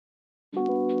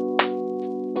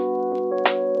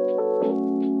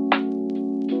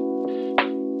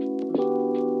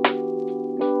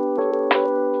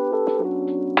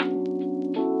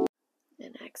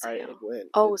win.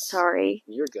 Oh, sorry.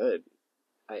 You're good.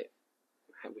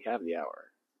 We have the hour.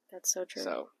 That's so true.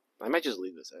 So I might just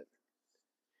leave this in.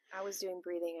 I was doing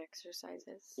breathing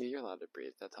exercises. Yeah, you're allowed to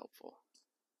breathe. That's helpful.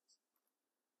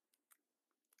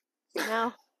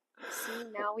 No. See,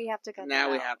 now we have to cut Now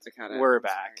that we out. have to cut it. We're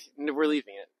back. No, we're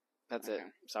leaving it. That's Okay.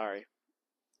 it. Sorry.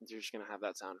 You're just going to have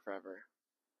that sound forever.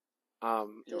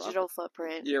 Digital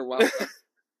footprint. You're welcome.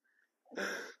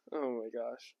 Oh my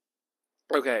gosh.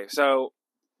 Okay, so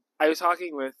I was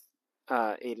talking with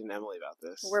Aiden and Emily about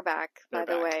this. We're back, They're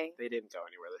by the back. way. They didn't go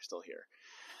anywhere. They're still here.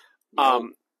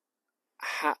 Nope.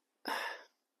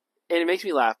 And it makes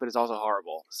me laugh, but it's also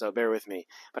horrible, so bear with me.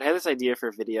 But I had this idea for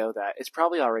a video that it's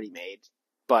probably already made,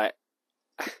 but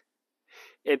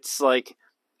it's like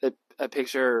a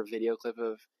picture or video clip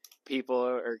of people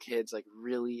or kids like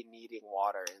really needing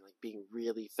water and like being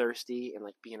really thirsty and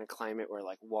like being in a climate where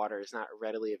like water is not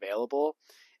readily available.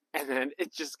 And then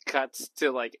it just cuts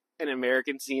to like an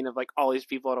American scene of like all these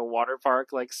people at a water park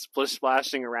like splish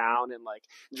splashing around and like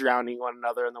drowning one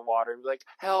another in the water and be like,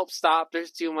 help, stop,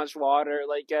 there's too much water,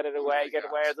 like get it away, get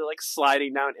away. They're like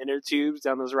sliding down inner tubes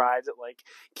down those rides at like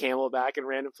Camelback and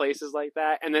random places like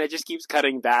that. And then it just keeps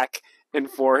cutting back and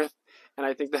forth. And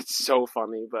I think that's so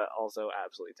funny, but also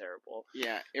absolutely terrible.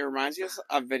 Yeah, it reminds me of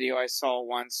a video I saw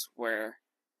once where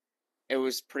it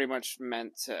was pretty much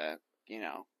meant to,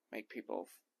 make people...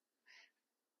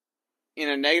 In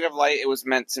a negative light, it was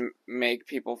meant to make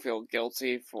people feel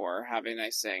guilty for having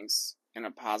nice things. In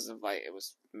a positive light, it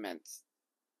was meant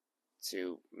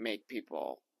to make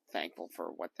people thankful for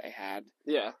what they had.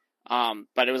 Yeah.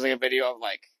 But it was like a video of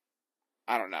like,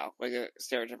 I don't know, like a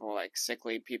stereotypical like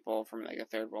sickly people from like a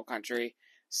third world country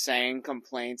saying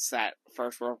complaints that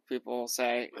first world people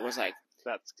say. It was like,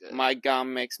 that's good. My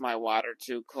gum makes my water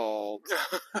too cold,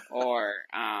 or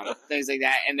things like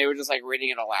that, and they were just like reading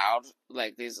it aloud,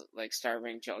 like these like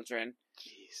starving children.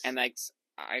 Jeez. And like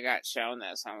I got shown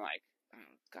this, I'm like, oh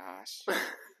gosh,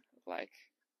 like.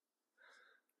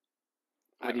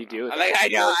 What do you do? Like, I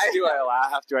know. Do I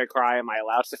laugh? Do I cry? Am I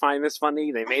allowed to find this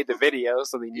funny? They made the video,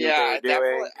 so they knew what they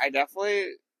were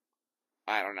doing.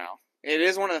 I don't know. It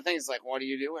is one of the things, like, what do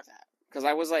you do with that? Because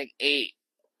I was, like, 8.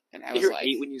 And I was, you were like...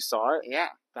 8 when you saw it? Yeah.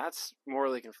 That's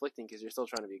morally conflicting, because you're still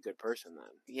trying to be a good person, then.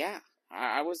 Yeah.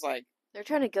 I was, like... They're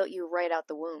trying to guilt you right out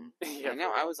the womb. Yeah, I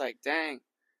know. I was, like, dang.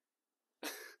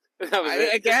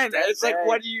 Again, it's like,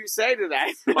 what do you say to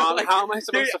that? Mom, like, how am I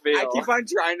supposed to feel? I keep on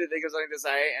trying to think of something to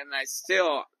say, and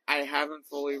I haven't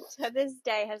fully... To this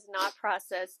day, has not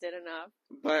processed it enough.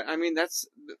 But, I mean, that's,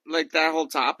 like, that whole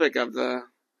topic of the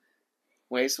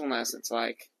wastefulness, it's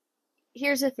like...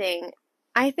 Here's the thing.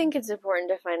 I think it's important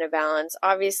to find a balance.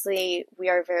 Obviously, we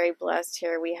are very blessed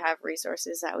here. We have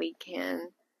resources that we can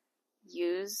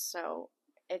use, so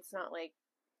it's not like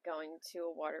going to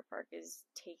a water park is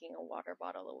taking a water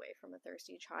bottle away from a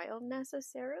thirsty child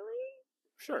necessarily.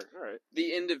 Sure, all right.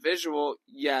 The individual,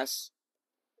 yes.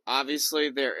 Obviously,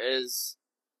 there is...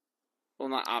 Well,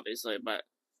 not obviously, but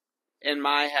in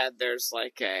my head, there's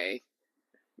like a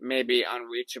maybe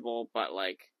unreachable, but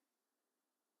like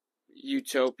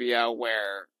utopia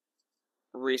where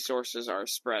resources are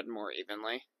spread more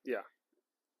evenly. Yeah.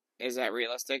 Is that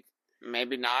realistic?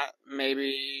 Maybe not.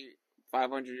 Maybe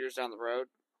 500 years down the road,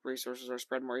 resources are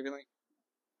spread more evenly.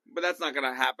 But that's not going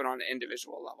to happen on an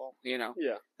individual level,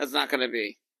 Yeah. That's not going to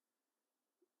be.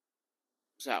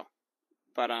 So,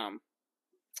 but,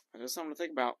 just something to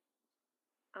think about.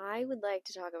 I would like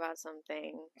to talk about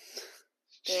something.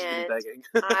 She's been And begging.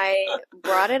 I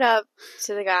brought it up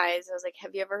to the guys. I was like,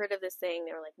 have you ever heard of this thing?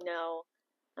 They were like, no.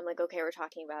 I'm like, okay, we're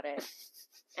talking about it.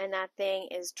 And that thing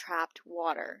is trapped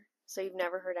water. So you've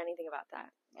never heard anything about that?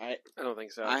 I don't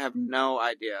think so. I have no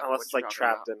idea. Unless it's like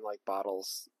trapped in like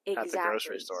bottles at the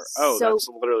grocery store. Oh, So, that's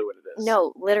literally what it is.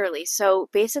 No, literally. So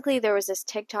basically there was this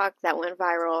TikTok that went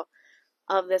viral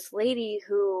of this lady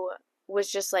who was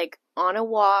just like on a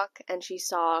walk and she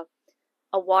saw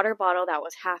a water bottle that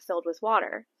was half filled with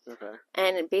water. Okay.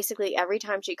 And basically every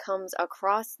time she comes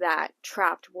across that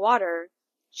trapped water,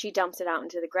 she dumps it out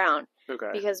into the ground. Okay.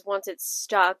 Because once it's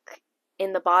stuck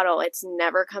in the bottle, it's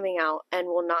never coming out and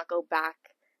will not go back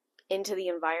into the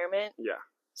environment. Yeah.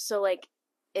 So like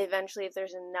eventually if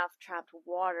there's enough trapped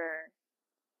water,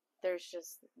 there's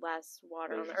just less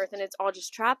water on the earth and it's all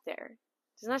just trapped there.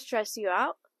 Doesn't that stress you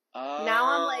out? Oh,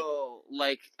 Now I'm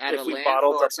like at a If we landfill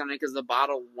bottled or up- something, because the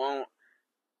bottle won't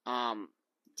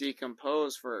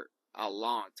decompose for a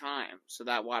long time, so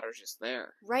that water's just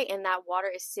there. Right, and that water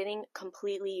is sitting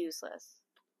completely useless.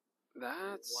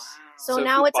 That's... Wow. So if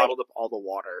now we it's like- bottled up all the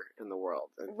water in the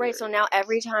world. Right, so now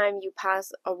every time you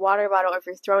pass a water bottle or if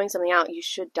you're throwing something out, you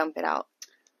should dump it out.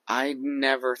 I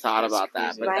never thought That's about that,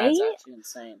 crazy. but Right? that's actually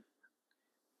insane.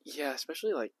 Yeah,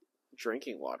 especially like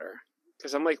drinking water.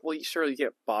 Because I'm like, well, sure, you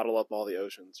can't bottle up all the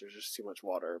oceans. There's just too much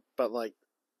water. But like,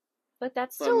 But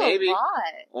that's But still maybe a lot.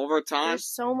 over time, There's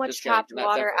so much just gotta trapped not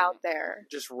water definitely out not. there.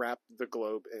 just wrap the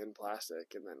globe in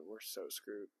plastic, and then we're so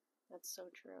screwed. That's so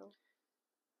true.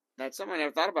 That's something I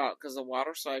never thought about because the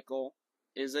water cycle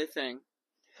is a thing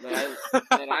that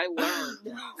I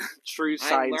learned. True I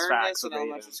science learned facts this in with Aiden.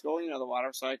 elementary school. You know, the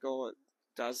water cycle, it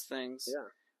does things.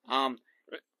 Yeah. And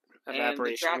the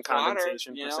Evaporation, trapped water,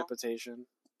 condensation, you know, precipitation.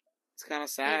 it's kind of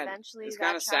sad. Eventually, It's that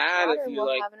kind of trapped sad water if you will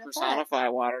like have an effect. personify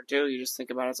water too. You just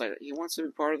think about it, it's like he wants to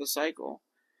be part of the cycle.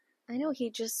 I know, he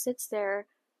just sits there.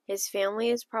 His family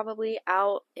is probably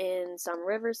out in some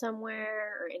river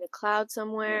somewhere or in a cloud In the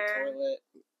somewhere.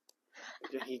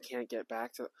 toilet, He can't get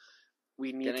back to.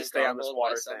 We need getting to stay on this gargled by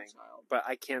water some thing, child. but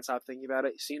I can't stop thinking about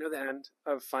it. So you know the end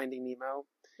of Finding Nemo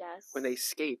Yes. when they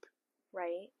escape,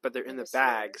 Right. but they're In in the the sewer.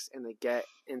 bags and they get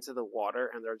into the water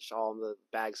and they're just all in the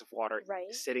bags of water,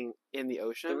 Right. sitting in the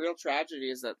ocean. The real tragedy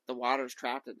is that the water's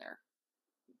trapped in there.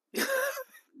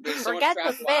 There's so much Forget the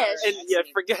trapped water fish. in And that yeah,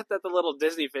 scene. forget that the little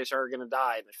Disney fish are gonna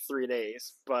die in like 3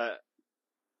 days. But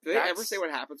Do they ever that's- say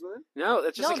what happens with it? no,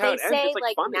 that's just No, like how they it ends. say, It's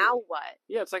like funny. now what?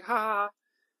 Yeah, it's like ha ha ha.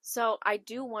 So I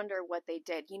do wonder what they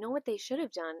did. You know what they should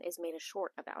have done is made a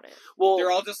short about it. Well,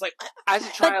 They're all just like, as a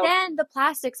But child, then the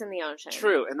plastic's in the ocean.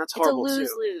 true, and that's It's a horrible too.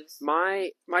 lose-lose.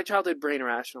 My childhood brain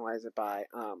rationalized it by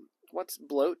what's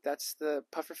bloat? That's the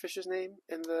pufferfish's name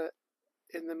in the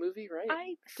movie, right?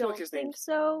 I feel like don't his think name's-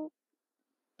 so.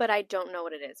 But I don't know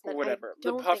what it is. But Whatever. I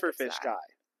The don't think it's pufferfish that.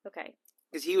 guy, Okay.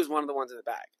 because he was one of the ones in the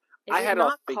bag. Is I it had it all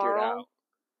not figured Carl? out.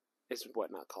 It's what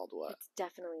not called what? It's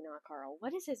definitely not Carl.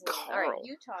 What is his name? All Carl. right,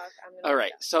 you talk. I'm gonna All look right,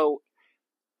 it up. so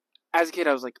as a kid,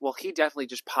 I was like, well, he definitely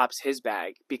just pops his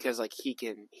bag because like he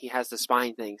has the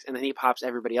spine things, and then he pops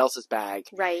everybody else's bag,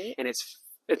 Right. and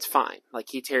it's fine. Like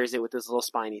he tears it with his little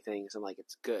spiny things, and like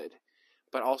it's good.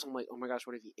 But also, I'm like, oh my gosh,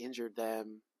 what if he injured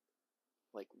them?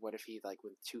 Like, what if he like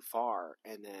went too far,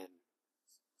 and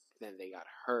then they got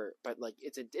hurt? But like,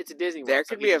 it's a Disney World. There so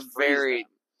could he be a just frees very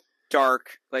them.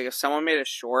 dark, like if someone made a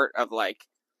short of like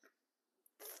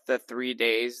the 3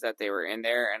 days that they were in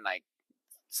there, and like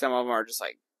some of them are just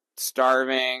like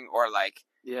starving or like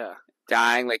Yeah.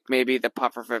 dying. Like maybe the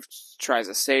pufferfish tries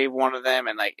to save one of them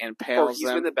and like Or impales he's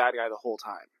them. been the bad guy the whole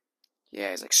time.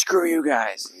 Yeah, he's like, screw you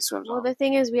guys. He swims Well, off. the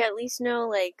thing is, we at least know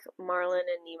like Marlin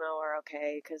and Nemo are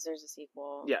okay because there's a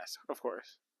sequel. Yes, of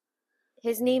course.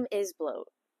 His name is Bloat.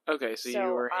 Okay, so you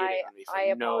So were hating on me for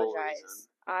I no apologize. reason.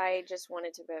 I just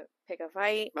wanted to pick a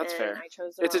fight. That's and fair. I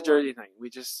chose the It's a wrong Jersey one.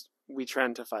 thing. We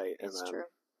trend to fight. It's and then, true.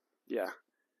 Yeah.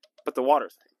 But the water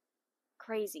thing.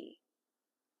 Crazy.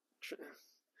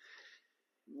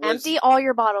 Was- Empty all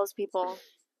your bottles, people.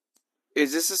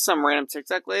 Is this just some random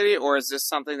TikTok lady, or is this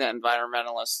something that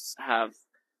environmentalists have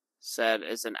said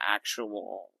is an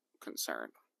actual concern?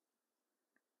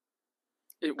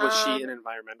 Was she an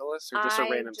environmentalist or just a I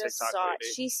random just TikTok saw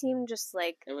lady? She seemed just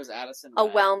like It was Addison. a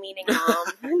Rae. well-meaning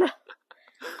mom.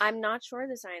 I'm not sure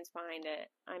the science behind it.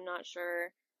 I'm not sure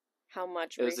how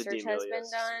much It was the research has been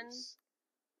D'Amelia's.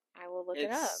 done. I will look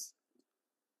it up.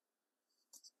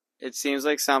 It seems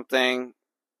like something.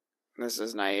 This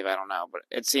is naive, I don't know, but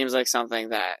it seems like something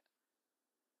that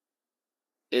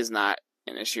is not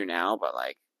an issue now, but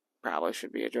like probably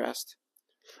should be addressed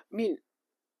I mean,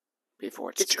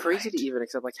 before it's it's too crazy late. to even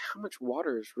accept like how much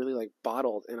water is really like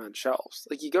bottled and on shelves.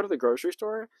 Like you go to the grocery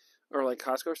store or like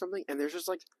Costco or something, and there's just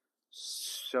like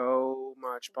so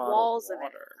much bottled Walls of it.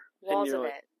 water. Walls you're of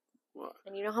like, it. What?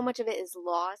 And you know how much of it is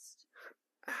lost?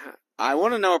 I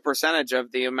want to know a percentage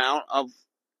of the amount of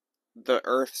the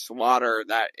Earth's water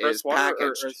that is Earth's water or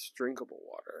packaged. Earth's drinkable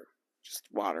water? Just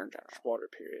water in general. Just water,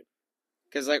 period.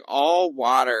 Because like all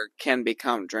water can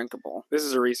become drinkable. This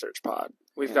is a research pod.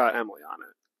 We've Yeah. got Emily on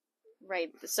it. Right.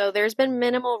 So there's been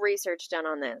minimal research done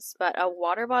on this, but a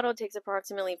water bottle takes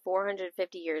approximately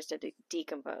 450 years to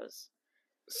decompose.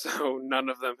 So none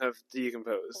of them have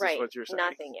decomposed. Right. Is what you're saying.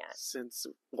 Nothing yet. Since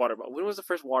water bottle. When was the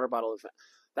first water bottle event?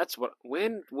 That's what.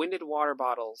 When did water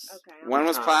bottles? Okay. When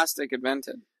was Time. plastic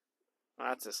invented? Well,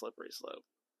 that's a slippery slope.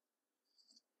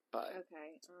 But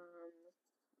Okay.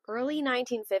 Early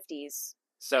 1950s.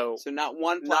 so So not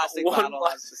one Not plastic one bottle pla-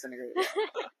 has disintegrated.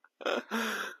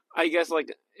 I guess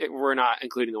like we're not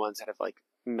including the ones that have like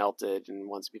melted and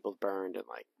ones people burned and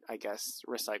like I guess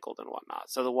recycled and whatnot.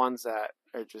 So the ones that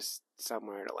are just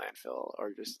somewhere in a landfill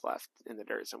or just left in the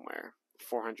dirt somewhere,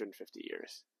 450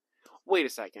 years. Wait a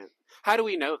second. How do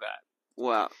we know that?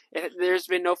 Well, There's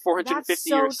been no 450 That's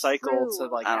so year cycle true.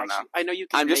 to like. I don't know. actually, I know you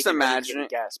can. I'm just make an educated imagining-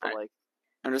 guess, but I- like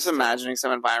I'm just imagining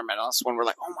some environmentalists when we're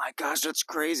like, oh my gosh, that's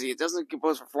crazy. It doesn't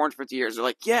compose for 450 years. They're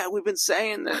like, yeah, we've been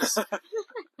saying this.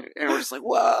 And we're just like,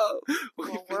 whoa.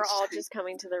 Well, we're all just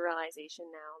coming to the realization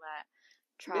now that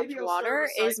trapped Maybe I'll water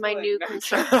start is my new recycling.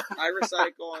 concern. I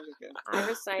recycle. I'm just kidding. I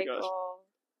recycle.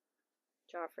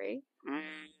 Joffrey,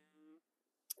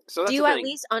 So that's do you the at thing.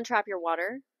 least untrap your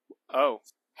water? Oh,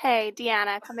 Hey,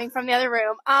 Deanna, coming from the other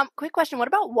room. Quick question. What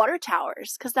about water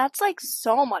towers? Because that's like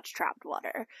so much trapped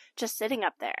water just sitting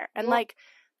up there. And Well- like,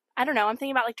 I don't know, I'm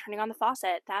thinking about like turning on the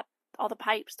faucet, all the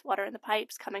pipes, water in the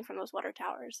pipes coming from those water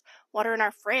towers. Water in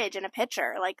our fridge in a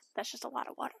pitcher. Like, that's just a lot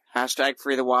of water. Hashtag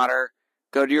free the water.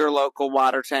 Go to your local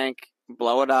water tank,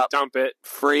 blow it up, dump it.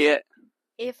 free it.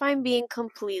 If I'm being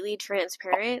completely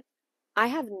transparent, I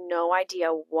have no idea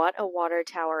what a water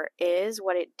tower is,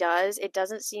 what it does. It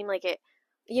doesn't seem like it.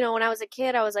 When I was a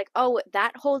kid, I was like, oh,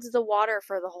 that holds the water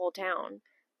for the whole town.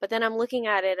 But then I'm looking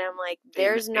at it and I'm like,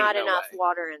 there's ain't not no enough way.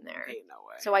 water in there. Ain't no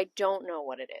way. So I don't know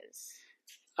what it is.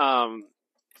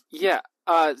 Yeah.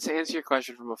 To answer your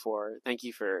question from before, thank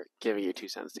you for giving your 2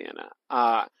 cents, Deanna.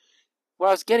 What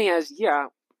I was getting at is, yeah,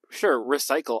 sure,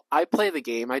 recycle. I play the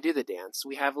game. I do the dance.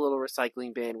 We have a little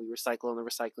recycling bin. We recycle in the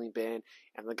recycling bin,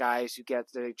 and the guys who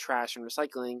get the trash and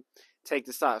recycling take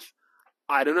the stuff.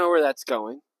 I don't know where that's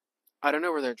going. I don't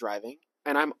know where they're driving,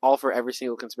 and I'm all for every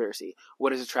single conspiracy.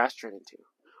 What is the trash turning to?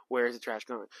 Where is the trash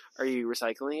going? Are you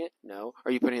recycling it? No.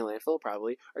 Are you putting it in landfill?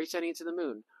 Probably. Are you sending it to the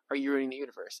moon? Are you ruining the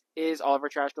universe? Is all of our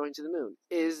trash going to the moon?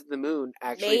 Is the moon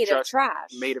actually Made of just trash.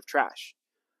 made of trash?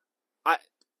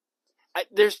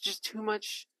 There's just too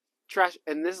much trash,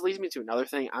 and this leads me to another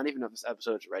thing. I don't even know if this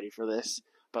episode's ready for this,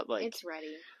 but like, It's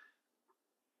ready.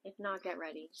 If not, get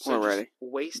ready. so We're just ready.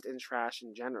 waste and trash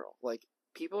in general. Like,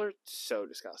 people are so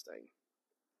disgusting.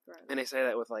 Right. And I say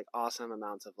that with like awesome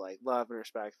amounts of like love and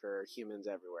respect for humans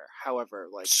everywhere. However,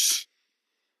 like,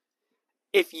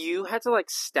 if you had to like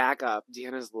stack up,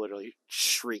 Deanna's literally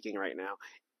shrieking right now.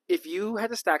 If you had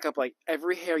to stack up like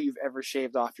every hair you've ever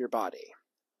shaved off your body,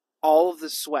 all of the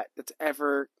sweat that's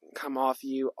ever come off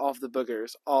you, all of the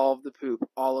boogers, all of the poop,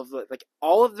 all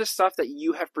of the stuff that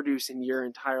you have produced in your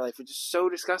entire life, which is so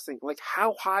disgusting. Like,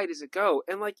 how high does it go?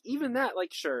 And like, even that,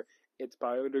 like, sure, it's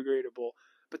biodegradable,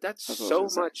 but that's That's what I so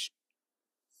was gonna say. much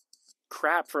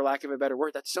crap, for lack of a better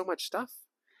word. That's so much stuff.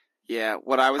 Yeah,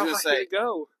 what I was How going high to did say, it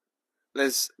go?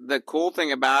 the cool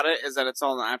thing about it is that it's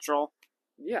all natural.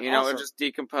 Yeah, You know, awesome. it just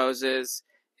decomposes.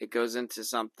 It goes into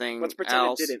something Let's pretend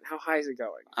else. it didn't. How high is it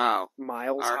going? Oh,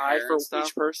 Miles Our high hair for and stuff?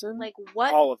 each person? Like,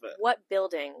 what? All of it. What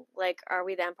building? Like, are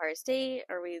we the Empire State?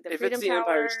 Are we the If Freedom it's the Tower?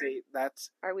 Empire State, that's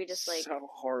Are we just like, so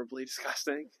horribly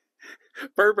disgusting.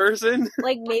 Per person?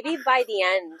 like maybe by the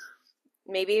end,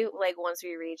 maybe like once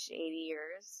we reach 80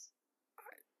 years?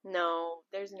 No,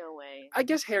 there's no way. I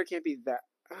guess hair can't be that.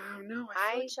 Oh no,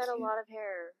 I, feel I like shed a lot of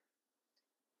hair.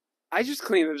 I just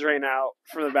cleaned the drain out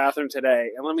from the bathroom today,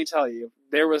 and let me tell you,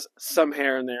 there was some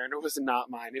hair in there, and it was not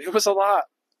mine. And it was a lot.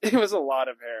 It was a lot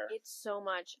of hair. It's so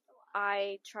much.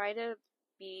 I try to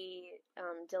be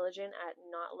diligent at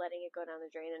not letting it go down the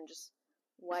drain and just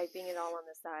wiping it all on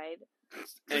the side.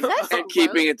 and, Is that and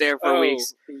keeping it there for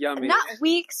weeks. Yummy. Not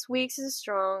weeks. Weeks is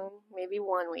strong. Maybe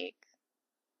 1 week.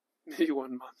 Maybe 1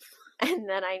 month. And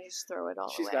then I just throw it all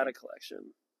She's away. got a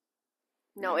collection.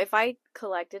 No, if I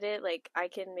collected it, like, I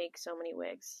can make so many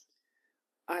wigs.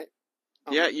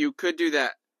 Yeah, you could do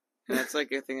that. And that's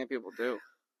like a thing that people do.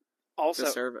 Also,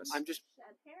 It's a service. I'm just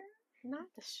Shed hair? Not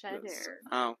the shed Yes. hair.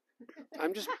 Oh.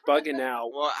 I'm just bugging out.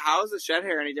 Well, how is the shed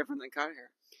hair any different than cut hair?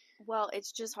 Well,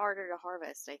 it's just harder to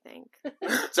harvest, I think.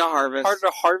 It's a harvest. Hard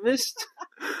to harvest?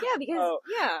 Yeah, because, Oh,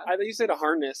 yeah. I thought you said a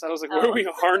harness. I was like, Oh. what are we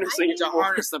harnessing? to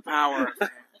harness the power.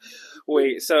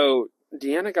 Wait, so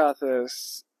Deanna got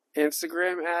this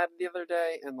Instagram ad the other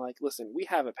day, and like, listen, we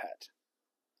have a pet.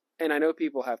 And I know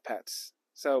people have pets.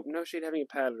 So, no shade having a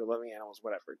pet or loving animals,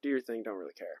 whatever. Do your thing, don't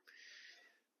really care.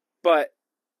 But,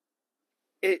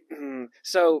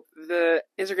 so the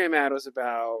Instagram ad was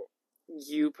about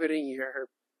you putting your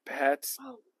pet's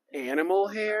animal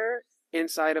hair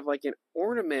inside of like an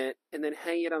ornament and then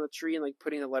hanging it on the tree and like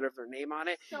putting the letter of their name on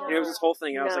it. And it was this whole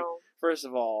thing. And I was like, No. first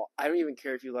of all, I don't even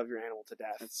care if you love your animal to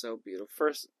death. That's so beautiful.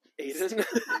 First, Aiden.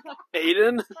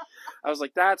 Aiden. I was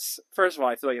like, first of all,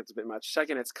 I feel like it's a bit much.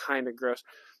 Second, it's kind of gross.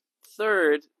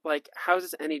 Third, like, how is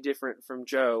this any different from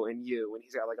Joe and you when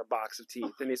he's got like a box of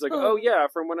teeth and he's like, oh yeah,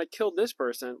 from when I killed this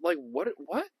person. Like, what?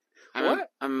 I'm What?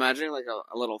 imagining like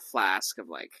a little flask of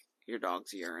like your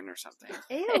dog's urine or something.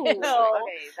 Ew. Ew. Okay,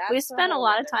 that's We spent a whole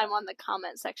lot of other- time on the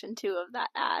comment section too of that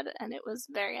ad, and it was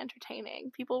very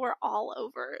entertaining. People were all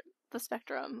over the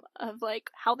spectrum of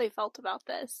like how they felt about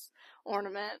this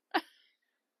ornament.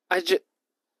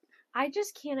 I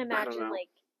just can't imagine know. like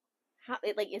how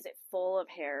is it full of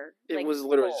hair? It Like, was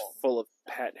literally just full of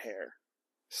pet hair,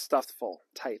 stuffed full,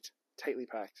 tightly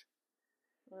packed.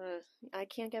 Ugh, I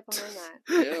can't get behind that.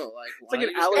 Ew, like, It's like why an don't you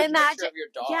just get a allergy- picture of your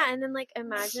dog? Yeah, and then like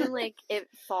imagine like it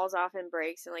falls off and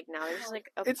breaks, and like now there's just like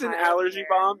a It's an pile of allergy hair.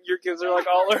 bomb. Your kids are like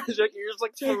all allergic. You're just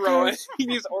like throwing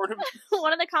these ornaments.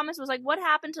 One of the comments was like, "What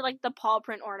happened to like the paw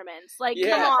print ornaments? Like,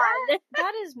 Yeah. come on."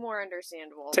 That is more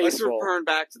understandable. Taste- Let's Tasteful. return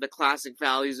back to the classic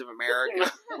values of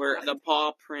America, where the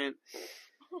paw print.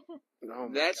 Oh my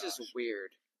That's gosh. just weird.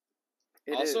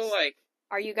 It also, is. like,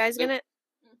 Are you guys The- gonna,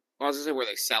 I was gonna say, were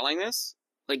they selling this?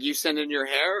 Like, you send in your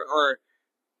hair, or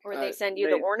or they send you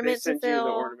the ornament they send to you fill?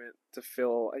 the ornament to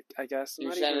fill. I guess You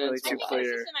not send even it really to too what?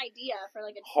 clear. an idea for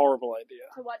like Horrible idea.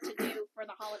 what to do for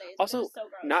the holidays. Also,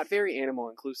 not very animal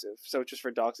inclusive. So just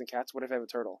for dogs and cats. What if I have a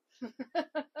turtle?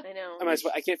 I know.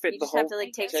 I can't fit You the just whole. have to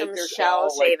like take take some your shell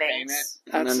shell, like, paint shavings.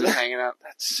 it, and then That's- just hang it up?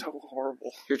 That's so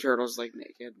horrible. Your turtle's like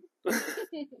naked.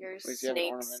 Your least you have an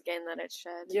snake ornament. skin that it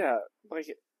shed. Yeah, like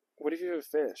what if you have a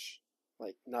fish?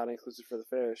 Like not inclusive for the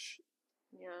fish.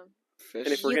 Yeah. Fish.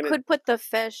 And if we're You gonna- could put the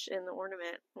fish in the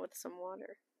ornament with some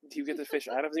water. Do you get the fish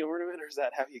out of the ornament, or is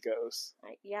that how he goes?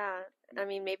 Yeah. I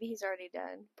mean, maybe he's already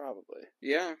dead. Probably.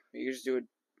 Yeah, you just do it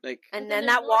like And then then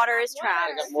there's that more water trap is water.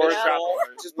 trapped. Like a More fish trap bowl.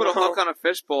 water. Just put a No. hook on a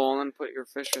fish bowl and then put your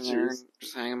fish in there Jeez. and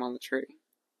just hang them on the tree.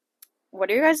 What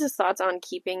are your guys' thoughts on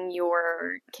keeping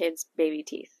your kids' baby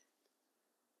teeth?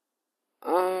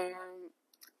 I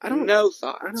don't. No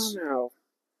thoughts. I don't know.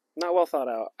 Not well thought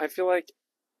out. I feel like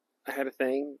I had a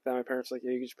thing that my parents were like,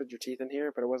 yeah, you can just put your teeth in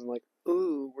here, but it wasn't like,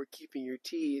 ooh, we're keeping your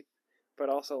teeth. But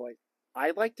also like,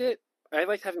 I liked it. I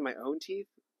liked having my own teeth.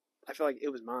 I feel like it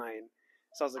was mine.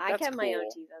 So I was like, I that's kept my own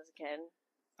cool. teeth as a kid.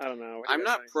 I don't know. What do you I'm guys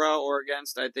not think? pro or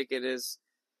against. I think it is.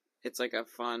 It's like a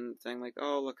fun thing. Like,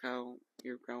 oh, look how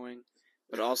you're growing.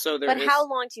 But also there But is- how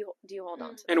long do you hold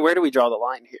on to? And where do we draw the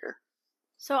line here?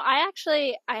 So I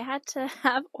had to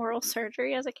have oral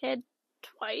surgery as a kid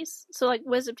twice. So like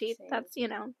wisdom teeth, Same. that's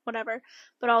whatever.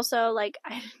 But also like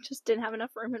I just didn't have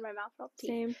enough room in my mouth for all the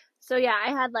teeth. Same. So yeah, I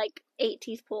had like 8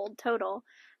 teeth pulled total,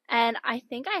 and I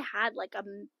think I had like a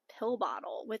pill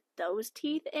bottle with those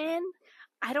teeth in.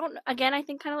 I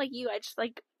think kind of like you. I just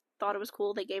like thought it was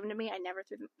cool. They gave them to me. I never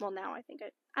threw them. Well, now I think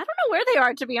I don't know where they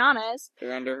are, to be honest.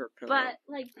 they're under her pillow. But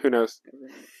like Who knows?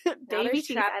 Now baby there's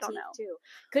teeth, trapped I don't teeth, know. too.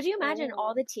 Could you imagine Oh.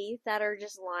 all the teeth that are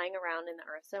just lying around in the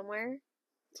earth somewhere?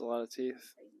 It's a lot of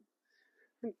teeth.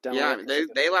 Yeah, I mean,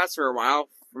 they last for a while,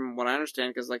 from what I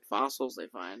understand, because like fossils they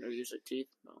find are usually teeth.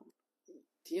 No.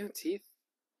 Do you have teeth?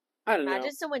 I don't know.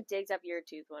 Imagine someone digs up your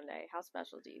tooth one day. How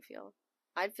special do you feel?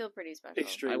 I'd feel pretty special.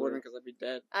 Extreme. I wouldn't, because I'd be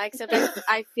dead. Except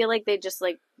I feel like they just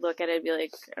like look at it and be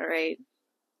like, all right,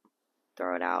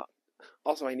 throw it out.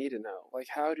 Also, I need to know, like,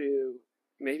 how do,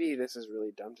 maybe this is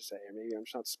really dumb to say, or maybe I'm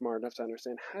just not smart enough to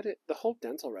understand, how did, the whole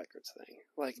dental records thing,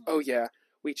 like, oh yeah,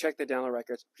 we check the dental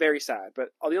records, very sad, but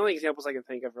all the only examples I can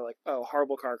think of are like, oh,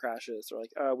 horrible car crashes, or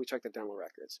like, oh, we check the dental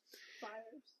records.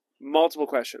 Multiple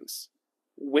questions.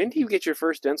 When do you get your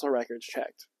first dental records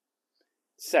checked?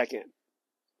 Second,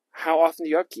 how often do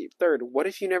you upkeep? Third, what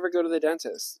if you never go to the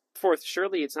dentist? Fourth,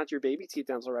 surely it's not your baby teeth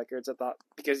dental records. I thought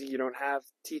because you don't have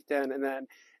teeth then, and then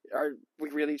are we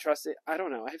really trust it? I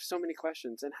don't know. I have so many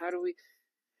questions, and how do we?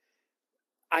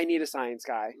 I need a science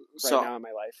guy right So- now in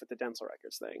my life with the dental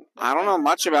records thing. I don't know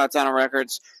much about dental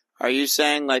records. Are you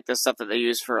saying like the stuff that they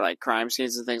use for like crime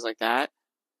scenes and things like that?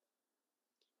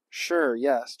 Sure,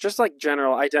 yes, just like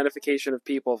general identification of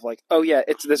people of like, oh yeah,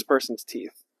 it's this person's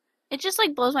teeth. It just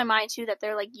like blows my mind too that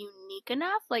they're like unique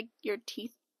enough, like your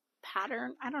teeth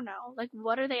pattern. I don't know. Like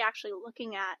what are they actually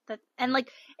looking at? That and like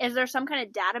is there some kind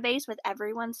of database with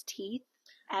everyone's teeth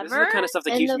ever? This is the kind of stuff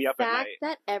that and keeps the me up at fact night.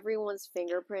 that everyone's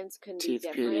fingerprints can be Teeth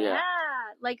different. PD, yeah.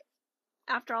 Like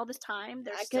after all this time,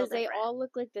 they're still Because they different. all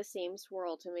look like the same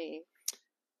swirl to me.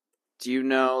 Do you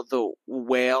know the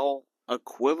whale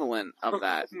equivalent of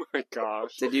that? Oh my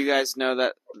gosh. Did you guys know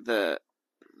that the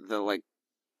like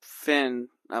fin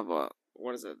of a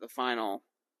what is it?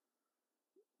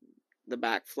 The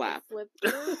back flap. Flip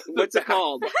What's it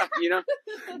called? You know?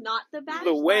 not the back.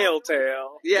 The whale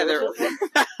tail. Yeah, they're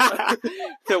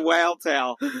the whale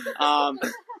tail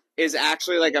is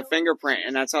actually like a fingerprint,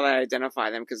 and that's how they identify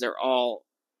them because they're all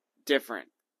different.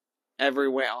 Every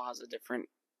whale has a different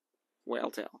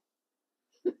whale tail.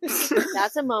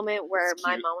 That's a moment where It's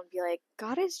my cute. mom would be like,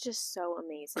 God is just so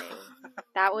amazing.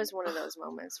 That was one of those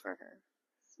moments for her.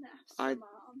 Snaps I- to mom.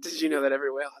 Did you know that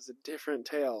every whale has a different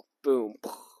tail? Boom.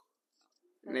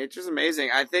 Nature's amazing.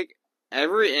 I think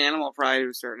every animal, probably to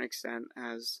a certain extent,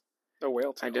 has A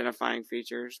whale tail. identifying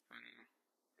features. I'm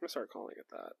gonna start calling it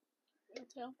that. Whale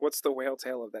tail. What's the whale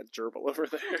tail of that gerbil over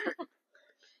there?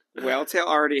 Whale tail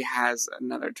already has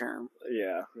another term.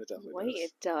 Yeah, it definitely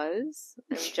Wait, does.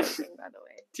 it does? I'm joking, by the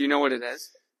way. Do you know what it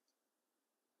is?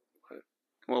 What?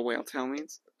 What whale tail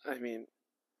means? I mean,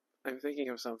 I'm thinking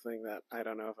of something that I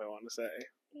don't know if I want to say.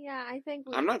 Yeah, I think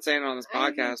I'm not saying it on this I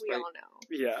think podcast, we but all know.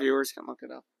 Yeah. viewers can look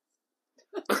it up.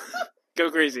 Go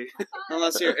crazy.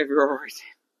 Unless if you're over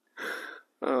 18.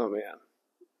 Oh, man.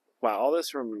 Wow, all this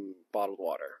from bottled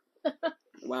water.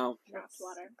 Wow. Draft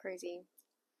water. Crazy.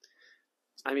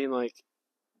 I mean, like,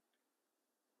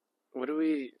 what do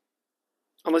we...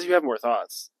 Unless you have more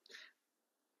thoughts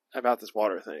about this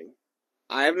water thing.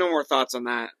 I have no more thoughts on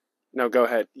that. No, go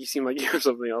ahead. You seem like you have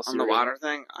something else. On you the were gonna- water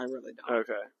thing, I really don't.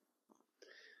 Okay.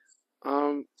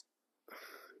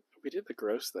 We did the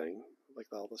gross thing, like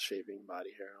all the shaving body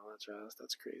hair and all that jazz.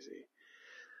 That's crazy.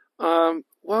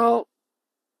 Well,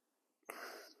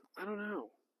 I don't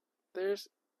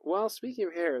know. Speaking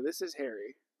of hair, this is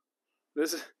hairy.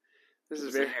 This is This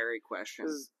is very a hairy question.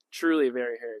 This is truly a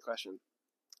very hairy question.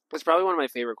 It's probably one of my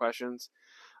favorite questions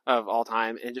of all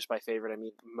time, and just by favorite, I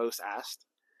mean most asked,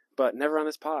 but never on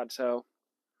this pod. So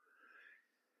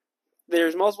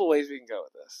there's multiple ways we can go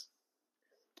with this.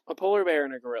 A polar bear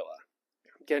and a gorilla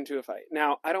get into a fight.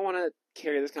 Now, I don't want to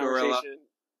carry this Gorilla. conversation.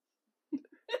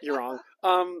 You're wrong.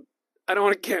 I don't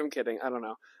want to. I'm kidding. I don't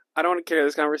know. I don't want to carry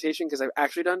this conversation because I've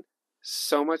actually done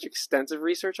so much extensive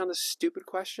research on this stupid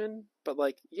question. But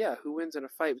like, yeah, who wins in a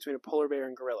fight between a polar bear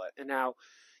and gorilla? And now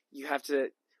you have to.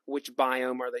 Which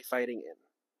biome are they fighting in?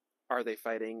 Are they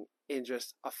fighting in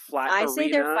just a flat I arena?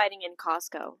 say they're fighting in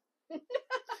Costco.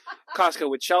 Costco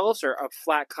with shelves, or a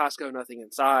flat Costco, nothing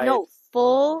inside? No,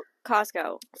 full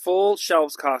Costco. Full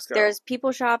shelves Costco. There's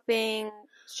people shopping.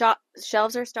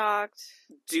 Shelves are stocked.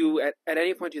 At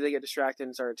any point do they get distracted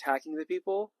and start attacking the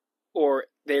people, or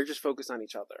they're just focused on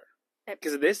each other?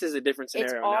 Because this is a different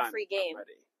scenario. It's all now free I'm game.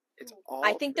 ready. It's all. I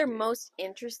think free they're game. most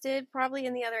interested probably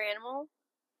in the other animal.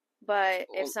 But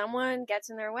Well- if someone gets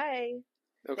in their way,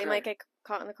 Okay. they might get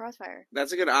caught in the crossfire.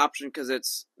 That's a good option because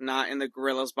it's not in the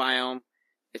gorilla's biome.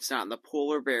 It's not in the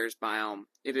polar bear's biome.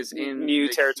 It is in New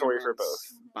the territory for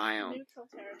human's biome. Neutral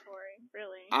territory,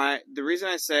 really. The reason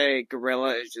I say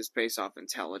gorilla is just based off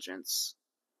intelligence.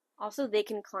 Also, they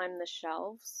can climb the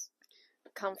shelves.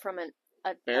 Come from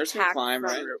a Bears can attack climb, from-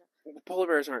 right? The polar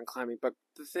bears aren't climbing, but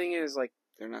the thing is, like,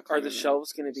 They're not. are climbing the there.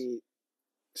 shelves going to be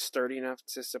sturdy enough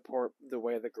to support the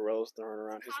way the gorilla's throwing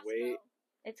around his Costco. weight?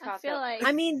 It's I Costco. feel like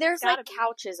I mean, there's gotta like be.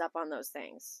 couches up on those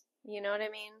things. You know what I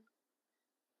mean?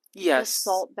 Yes. The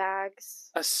salt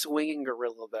bags. A swinging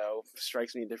gorilla, though,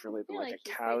 strikes me differently I than feel like like a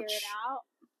he'd couch. figure it out.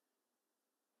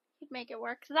 He'd make it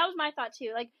work. Because that was my thought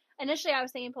too. Like initially, I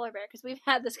was thinking polar bear because we've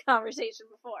had this conversation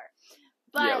before.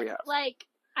 But Yeah, we have. like,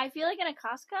 I feel like in a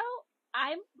Costco,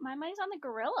 my money's on the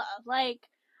gorilla. Like,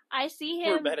 I see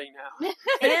We're him. betting now. And-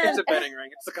 It's a betting ring.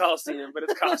 It's the Coliseum, but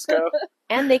it's Costco.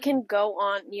 And they can go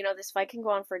on, this fight can go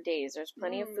on for days. There's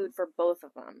plenty of Mm. food for both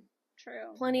of them.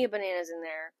 True. Plenty of bananas in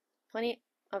there. Plenty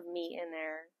of meat in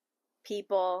there.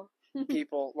 People,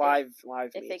 People, live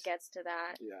if meat. it gets to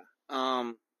that.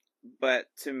 Yeah. But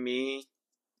to me,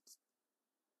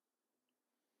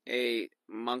 a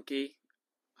monkey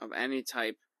of any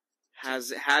type has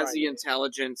the primate.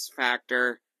 intelligence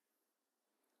factor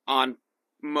on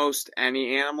most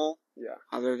any animal, Yeah.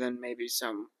 other than maybe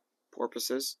some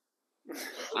porpoises.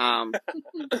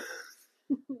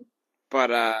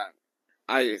 But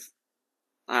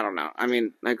I don't know. I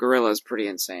mean, a gorilla is pretty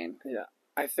insane.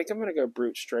 I think I'm going to go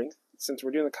brute strength. Since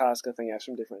we're doing the Costco thing, I have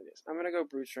some different ideas. I'm going to go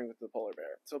brute strength with the polar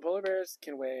bear. So polar bears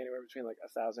can weigh anywhere between like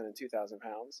 1,000 and 2,000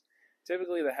 pounds.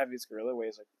 Typically, the heaviest gorilla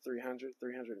weighs like 300,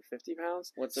 350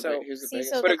 pounds. What's the So- big, who's the See,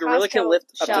 biggest? so But the a gorilla can Costco lift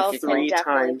up to shelf can 3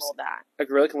 definitely times. hold that. A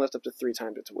gorilla can lift up to 3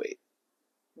 times its weight,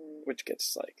 Mm. which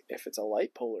gets like, if it's a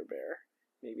light polar bear,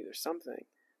 maybe there's something.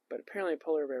 But apparently, a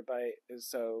polar bear bite is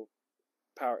so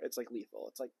it's like lethal.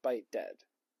 It's like bite dead.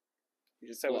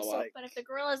 So Blow it's up. like, But if the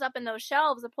gorilla's up in those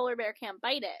shelves, the polar bear can't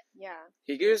bite it. Yeah.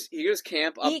 He goes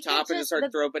camp up He top can and just just- start the-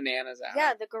 throw bananas at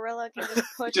Yeah, him. the gorilla can just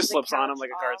push it just the slips on him couch like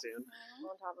a off cartoon.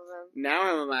 on top of him. Now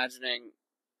I'm imagining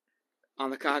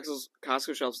on the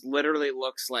Costco shelves literally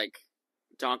looks like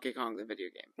Donkey Kong the video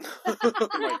game, Oh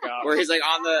my god. where he's like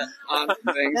on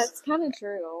the things, That's kind of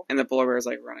true. and the polar bear is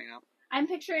like running up. I'm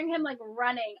picturing him like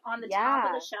running on the top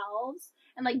of Yeah. the shelves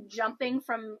and like jumping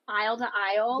from aisle to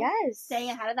aisle, Yes. staying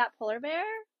ahead of that polar bear.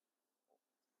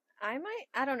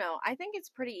 I don't know. I think it's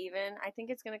pretty even. I think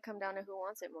it's going to come down to who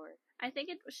wants it more. I think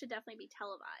it should definitely be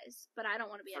televised, but I don't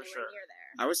want to be For anywhere sure. near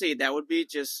there. I would say that would be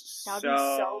just That would be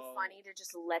so funny to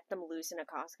just let them loose in a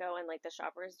Costco and like the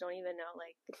shoppers don't even know.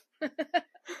 Like,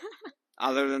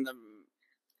 Other than the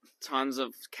tons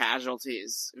of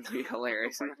casualties. It'd be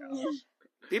hilarious. Oh my gosh.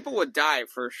 People would die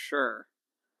for sure.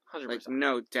 100%. Like,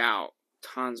 no doubt.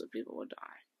 Tons of people would die.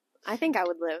 I think I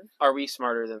would live. Are we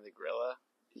smarter than the gorilla?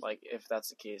 Like, if that's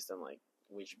the case, then, like,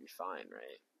 we should be fine,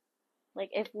 right? Like,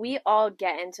 if we all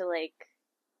get into, like,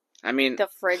 I mean, the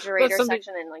refrigerator something-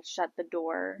 section and, like, shut the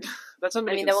door. That's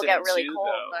something I mean, then we'll get really cold,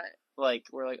 but... Like,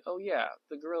 we're like, oh yeah,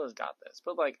 the gorilla's got this.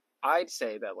 But, like, I'd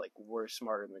say that, like, we're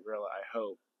smarter than the gorilla, I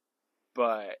hope.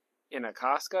 But in a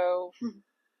Costco,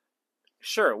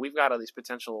 sure, we've got all these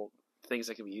potential things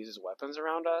that could be used as weapons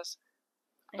around us.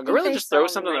 I A think gorilla they just sell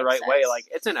throws something the right way. mindsets. Like,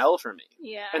 it's an L for me.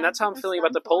 Yeah. And that's how I'm That's feeling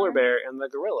about the not polar fun. bear and the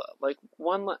gorilla. Like,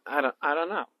 I don't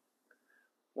know.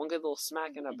 One good little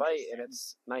smack and a bite, and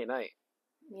it's night-night.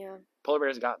 Yeah. Polar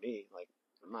bear's got me. Like,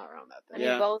 I'm not around that I thing. mean,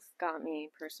 Yeah. both got me,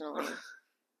 personally.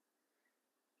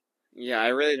 yeah, I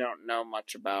really don't know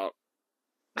much about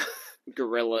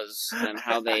gorillas and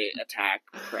how they attack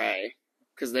prey.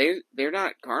 Because they're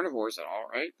not carnivores at all,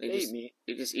 right? They eat meat.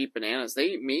 They just eat bananas. They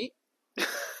eat meat?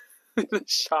 The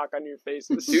shock on your face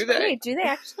is Do they? Wait, do they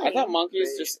actually? I thought monkeys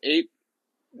They- just ate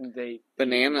They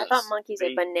bananas. I thought monkeys They-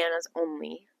 ate bananas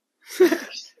only.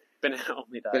 banana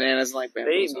only diet. Bananas like They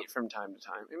bananas. eat meat from time to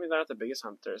time. I mean, they're not the biggest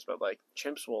hunters, but like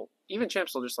chimps will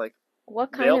just like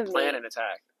What kind they'll of plan meat? an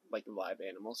attack like live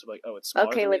animals. So like, oh, it's smaller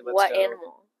Okay, than like me, let's what go.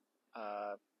 animal?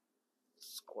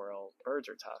 Squirrel. Birds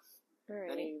are tough. Alright.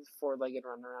 Any four-legged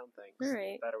run-around things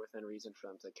Alright. that are within reason for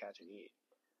them to catch and eat.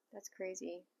 That's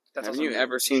crazy. That's Have also you made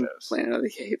ever in seen shows. Planet of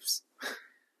the Apes?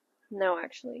 No,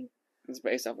 actually. It's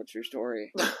based off a true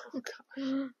story.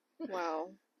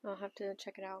 Wow. I'll have to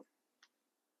check it out.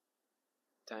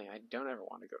 Dang, I don't ever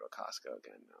want to go to Costco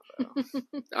again now,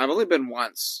 though. I've only been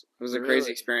once. It was a crazy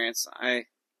Really? experience.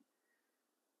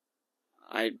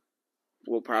 I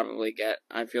will probably get.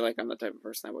 I feel like I'm the type of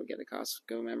person that would get a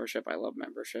Costco membership. I love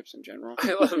memberships in general.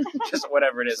 I love just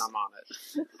whatever it is, I'm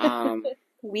on it.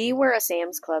 We were a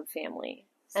Sam's Club family.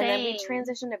 And then we Same.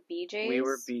 transitioned to BJ's. We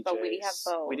were BJ's. But we have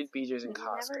both. We did BJ's and We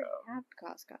Costco. never had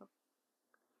Costco.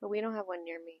 But we don't have one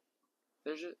near me.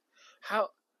 There's just how.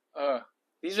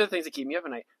 These are the things that keep me up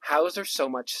at night. How is there so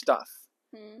much stuff?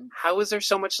 Hmm. How is there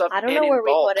so much stuff? I don't and know in where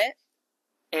bulk? we put it.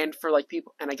 And for like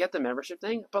people, and I get the membership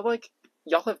thing, but like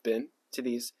y'all have been to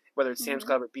these, whether it's Sam's Mhm.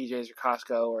 Club or BJ's or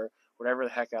Costco or whatever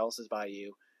the heck else is by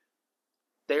you.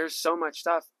 There's so much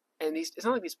stuff, and it's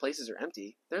not like these places are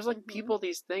empty. There's like Mhm. people,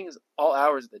 these things all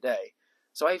hours of the day.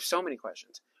 So I have so many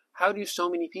questions. How do so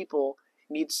many people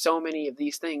need so many of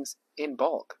these things in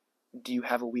bulk? Do you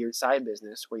have a weird side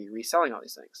business where you're reselling all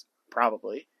these things?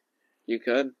 Probably. You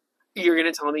could. You're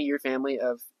going to tell me your family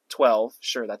of 12,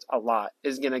 sure, that's a lot,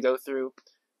 is going to go through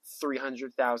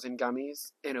 300,000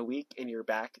 gummies in a week and you're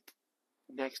back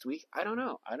next week? I don't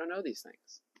know. I don't know these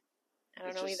things. I don't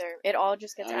It's know just- either. It all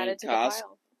just gets I mean, added to the Cos-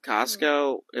 pile.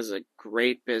 Costco is a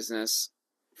great business.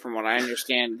 From what I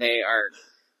understand, they are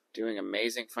doing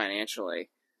amazing financially.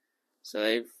 So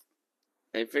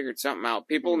they've figured something out.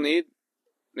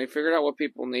 They figured out what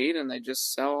people need, and they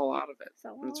just sell a lot of it.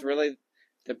 So It's really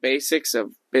the basics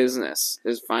of business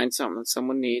is find something that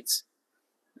someone needs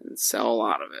and sell a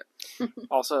lot of it.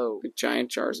 Also, Like giant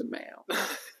jars of mayo.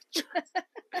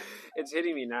 it's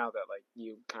hitting me now that like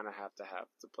you kind of have to have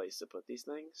the place to put these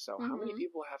things. So how many Mhm.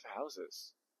 people have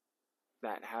houses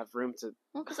that have room to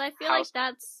well, because I feel House- like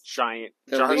that's giant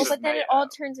The jars Well, least- of but then mayo? it all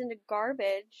turns into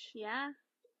garbage. yeah.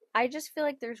 I just feel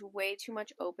like there's way too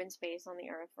much open space on the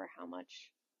earth for how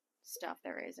much stuff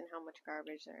there is and how much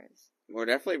garbage there is. We're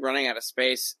definitely running out of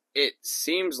space. It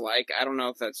seems like, I don't know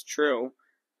if that's true,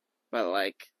 but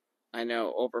like, I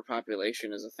know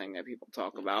overpopulation is a thing that people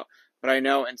talk about, but I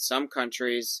know in some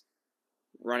countries,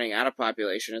 running out of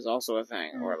population is also a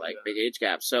thing, or like Yeah. big age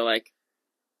gaps. So like,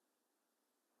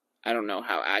 I don't know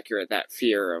how accurate that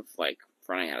fear of like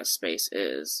running out of space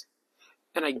is.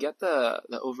 And I get the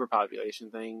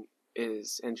overpopulation thing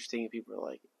is interesting. And people are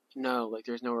like, no, like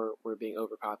there's nowhere we're being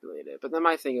overpopulated. But then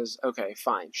my thing is, okay,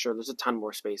 fine, sure, there's a ton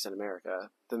more space in America,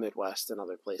 the Midwest, and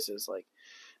other places. Like,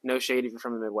 no shade if you're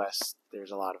from the Midwest.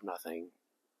 There's a lot of nothing.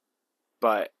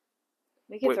 But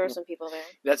We could Wait, throw some people there.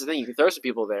 that's the thing. You can throw some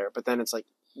people there, but then it's like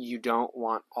you don't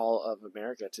want all of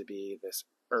America to be this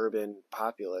urban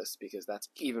populace because that's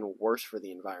even worse for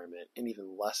the environment and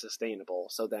even less sustainable.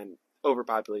 So then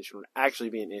overpopulation would actually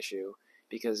be an issue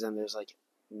because then there's like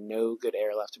no good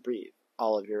air left to breathe.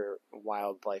 All of your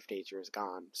wildlife nature is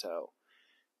gone. So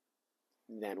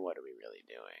then what are we really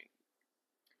doing?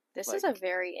 This Like- is a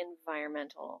very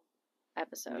environmental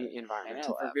episode. The I know,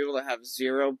 environmental for app. people that have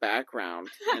zero background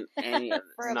in any of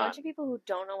For this. a Not- bunch of people who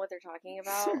don't know what they're talking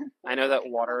about. I know that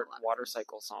we're water making a lot of sense.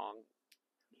 cycle song.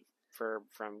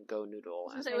 from Go Noodle.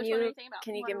 I was And gonna say, which one are you thinking about?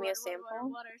 Can you give me a sample?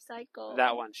 Water cycle.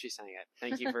 that one, she sang it.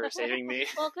 Thank you for saving me.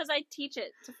 Well, because I teach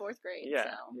it to 4th grade. Yeah,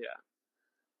 So. yeah.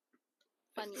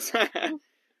 Fun.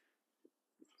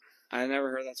 I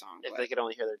never heard that song. If but they could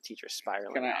only hear their teacher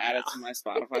spiraling. Can I out add it now. to my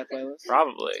Spotify playlist?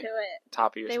 Probably. Do it.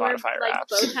 Top of your They wear Spotify like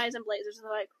raps. bow ties and blazers, and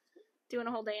they're like doing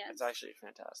a whole dance. It's actually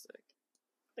fantastic.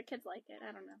 The kids like it.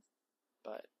 I don't know.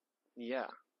 But, yeah.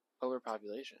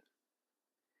 Overpopulation.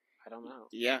 I don't know.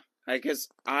 Yeah, because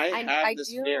I have I this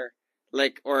do- fear,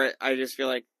 like, or I just feel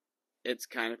like it's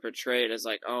kind of portrayed as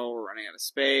like, oh, we're running out of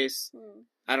space.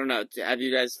 I don't know. Have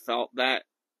you guys felt that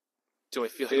Do I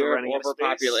feel like we're fear of running out of space?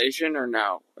 overpopulation, or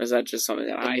no? Is that just something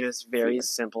that In I? this very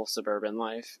simple suburban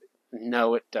life,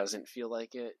 no, it doesn't feel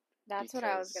like it. That's what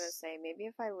I was gonna Because- say. Maybe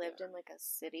if I lived in like a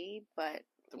city, but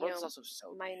The you world is know, also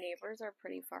so my big. neighbors are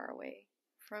pretty far away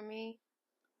from me.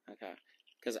 Okay,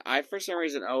 because I for some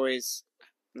reason always,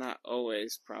 not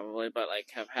always probably, but like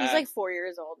have had. He's like 4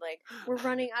 years old. Like, we're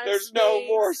running out of There's space. no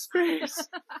more space.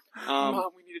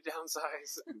 Mom, we need to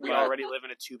downsize. We but- already live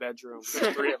in a 2-bedroom.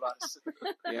 There's 3 of us.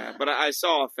 Yeah, but I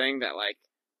saw a thing that like,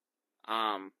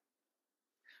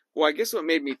 well, I guess what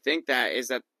made me think that is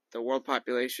that the world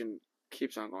population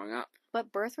keeps on going up.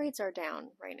 But birth rates are down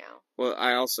right now. Well,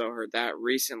 I also heard that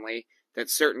recently that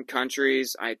certain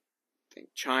countries, I think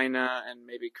China and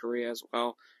maybe Korea as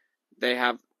well, they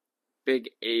have big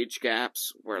age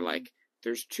gaps where like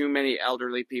there's too many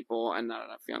elderly people and not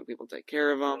enough young people to take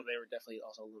care of Well, them. they were definitely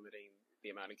also limiting the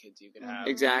amount of kids you could have.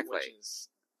 Exactly. Which is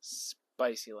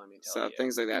spicy, let me tell So you.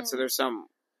 things like that. So there's some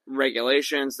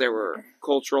regulations. There were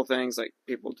cultural things like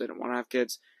people didn't want to have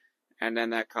kids, and then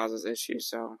that causes issues.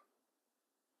 So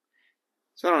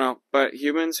I don't know. But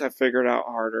humans have figured out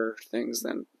harder things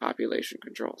than population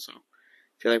control. So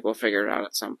I feel like we'll figure it out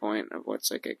at some point of what's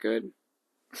like a good.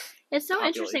 It's so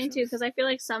interesting Population. too, because I feel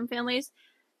like some families,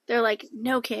 they're like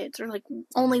no kids or like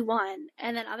only one,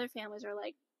 and then other families are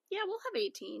like, yeah, we'll have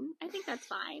 18. I think that's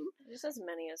fine. Just as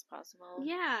many as possible.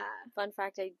 Yeah. Fun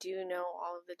fact, I do know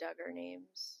all of the Duggar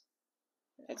names.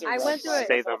 That's I went through it.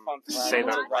 Say them. Say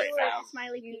them right now.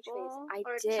 Smiley Huge people. face.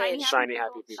 I or did. Shiny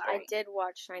happy people. I did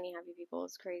watch Shiny Happy People.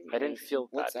 It's crazy. I didn't feel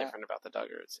What's that that? different about the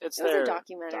Duggars. It's It was their a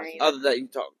documentary. Other that you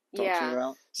talk to me Yeah.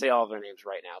 about. Say all of their names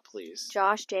right now, please.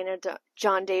 Josh, Dana,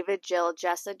 John, David, Jill,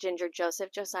 Jessa, Ginger,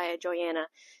 Joseph, Josiah, Joanna,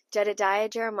 Jedediah,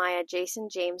 Jeremiah, Jason,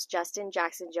 James, Justin,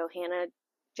 Jackson, Johanna,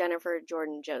 Jennifer,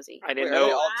 Jordan, Josie. I didn't Wait, are know.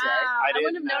 they all Wow. I didn't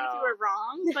wouldn't have known if you know. were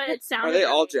wrong, but it sounded Are they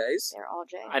all right. Jays? They're all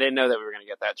J. I didn't know that we were gonna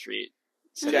get that treat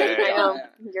I today. know.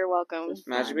 You're welcome.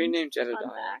 Imagine being named Fun Jedediah.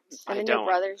 fact. And I then don't. your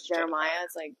brothers, Jeremiah.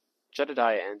 It's like,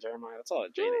 Jedediah and Jeremiah. That's all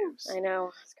J names. I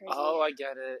know. It's crazy. Oh, I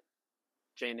get it.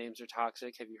 J names are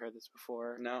toxic. Have you heard this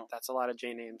before? No. That's a lot of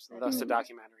J names. That's the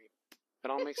documentary. It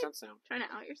all makes sense now. Trying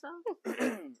to out yourself?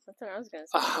 That's what I was going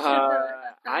to say.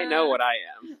 I know what I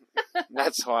am.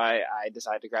 That's why I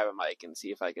decided to grab a mic and see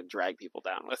if I could drag people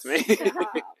down with me.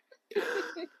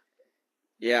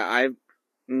 Yeah, I've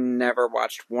never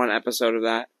watched one episode of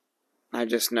that. I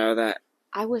just know that.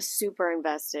 I was super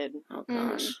invested. Oh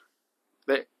Mm. gosh.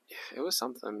 But it was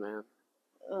something, man.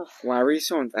 Ugh. Why were you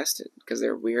so invested? Because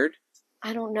they're weird?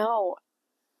 I don't know.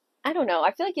 I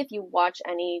feel like if you watch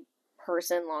any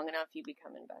person long enough, you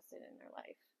become invested in their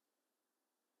life.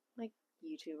 Like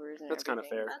YouTubers and That's kinda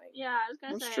everything. fair. Like, Yeah, I was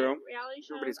gonna That's say true. reality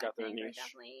shows. Everybody's got I their think, are niche.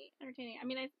 definitely entertaining. I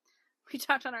mean, we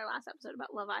talked on our last episode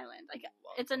about Love Island. Like,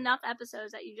 it's enough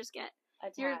episodes that you just get.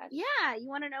 attached. Yeah, you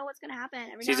want to know what's gonna happen.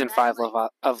 Every Season now and 5 then,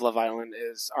 like, of Love Island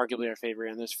is arguably our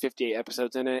favorite, and there's 58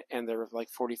 episodes in it, and they're like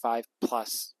 45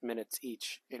 plus minutes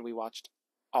each, and we watched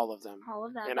all of them. all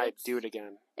of that. And I'd It's- do it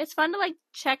again. It's fun to like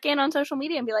check in on social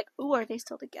media and be like, "Ooh, are they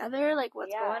still together? Like,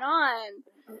 what's Yeah. going on?"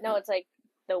 No, it's like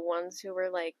the ones who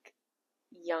were like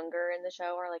younger in the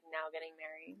show are like now getting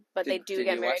married, but they Did- do did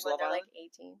get you married watch when Love they're like Island?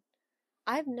 18.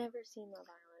 I've never seen Love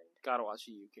Island. Gotta watch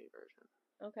the UK version.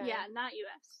 Okay. Yeah, not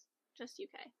US, just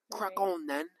UK. Crack Right. on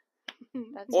then.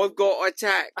 That's I've got a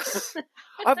text.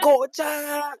 I've got a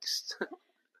text.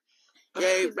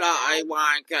 Yay, bloody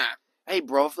wanker. Hey,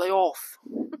 bro, lay off.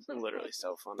 Literally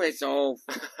so funny. Piss off.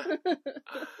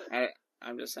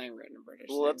 I'm just saying written in British.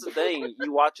 Well, that's the thing.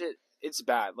 You watch it, it's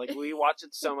bad. Like we watch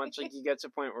it so much, like you get to a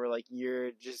point where like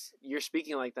you're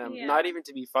speaking like them, Yeah. not even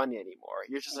to be funny anymore.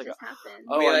 You're just It like, just happened.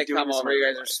 oh, we I'm like doing come this in over, my you real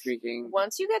guys are life. speaking.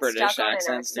 once you get British stuck on an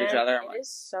accents to each accent, other, I'm like- it is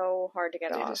so hard to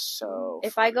get It off. is so.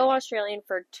 If I go funny. Australian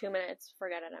for 2 minutes,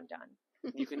 forget it. I'm done.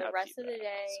 you can the upkeep rest of the that.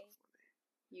 day, It's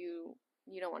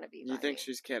You don't want to be. You by think me.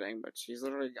 she's kidding, but she's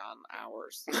literally gone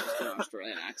hours to an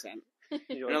Australian accent. so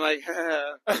funny. And I'm like,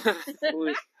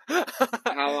 You're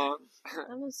How long?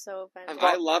 That was so offensive.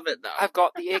 got- I love it though. I've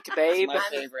got the ick, babe. my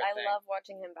favorite I thing. love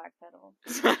watching him backpedal.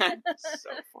 So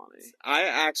funny. I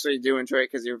actually do enjoy it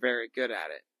because you're very good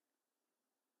at it.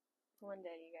 One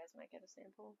day you guys might get a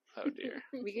sample. Oh dear.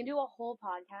 We can do a whole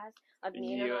podcast of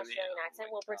me in You an and the- Australian oh accent.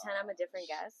 my We'll pretend I'm a different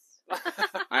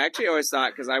guest. I actually always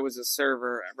thought, because I was a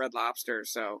server at Red Lobster,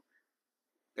 so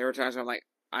there were times where I'm like,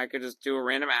 I could just do a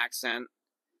random accent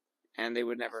and they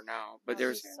would never know. But That'd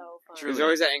there's be so fun. Truly.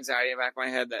 always that anxiety in the back of my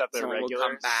head that That they're someone will come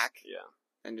regulars. back Yeah.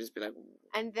 and just be like,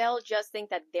 And they'll just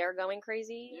think that they're going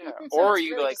crazy. Yeah. So Or it's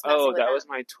you really like, just messing oh, with that them. was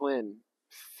my twin,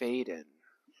 Faden.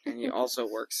 and he also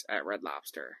works at Red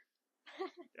Lobster.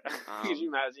 Could you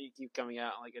imagine you keep coming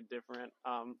out in like a different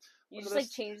You look just at like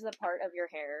this. change the part of your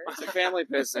hair. It's a family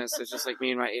business. It's just like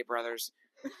me and my 8 brothers.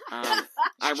 Change your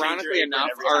Ironically apron enough,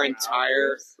 every our time.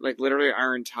 entire, like literally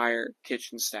our entire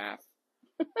kitchen staff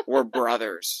were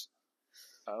brothers.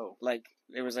 Oh. Like,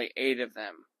 there was like 8 of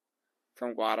them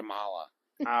from Guatemala.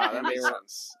 That And makes they were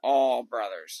sense. all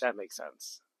brothers. That makes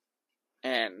sense.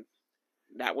 And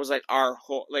that was like our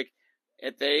whole, like,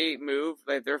 if they moved,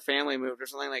 like their family moved or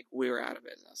something, like we were out of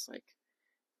business. Like,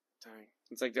 Dang.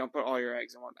 it's like, don't put all your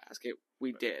eggs in one basket.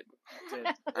 We did. Did.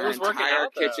 It Our was working entire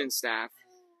out, though. kitchen staff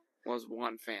was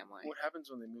one family. What happens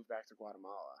when they move back to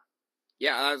Guatemala?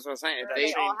 Yeah, that's what I'm saying. Or If they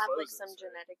they, all chain have like closes, some right?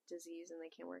 genetic disease and they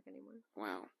can't work anymore.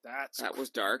 wow, That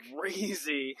was dark.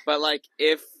 Crazy. But like,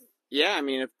 if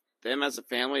if them as a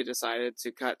family decided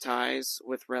to cut ties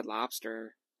with Red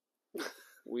Lobster,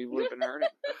 we would have been hurting.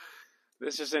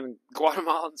 This is in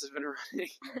Guatemalans have been running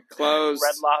Closed.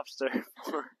 Red Lobster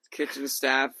for Kitchen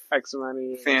staff X amount of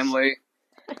years. family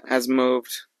has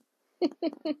moved.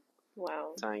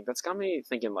 Wow. Dang, that's got me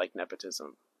thinking like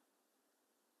nepotism.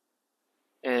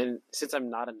 And since I'm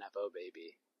not a nepo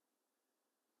baby,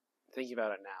 thinking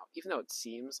about it now, even though it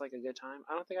seems like a good time,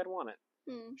 I don't think I'd want it.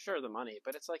 Hmm. Sure, the money,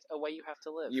 but it's like a way you have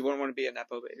to live. You wouldn't want to be a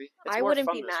nepo baby. It's I more wouldn't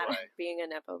fun be this mad way. at being a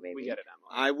nepo baby. We get it,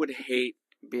 Emily. I would hate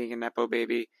being a nepo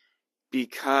baby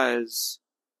because,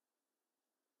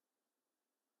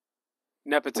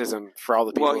 Nepotism for all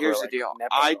the people. well, who here's are the like, deal. Nepo.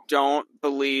 I don't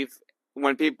believe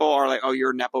when people are like, "Oh,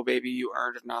 you're a nepo baby. You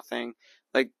earned nothing."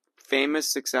 Like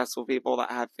famous, successful people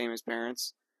that have famous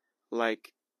parents,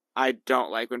 like I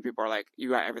don't like when people are like, "You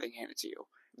got everything handed to you."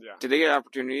 Yeah. Did they get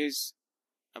opportunities?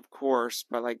 Of course,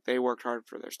 but like they worked hard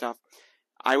for their stuff.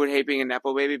 I would hate being a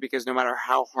nepo baby because no matter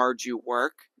how hard you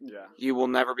work, Yeah. you will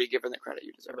never be given the credit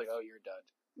you They're deserve. like, oh, you're a dud.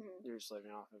 Hmm. You're just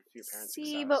living off of your parents' See,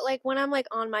 success. but like when I'm like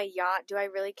on my yacht, do I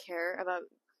really care about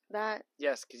that?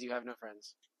 Yes, because you have no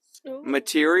friends. Ooh.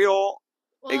 Material,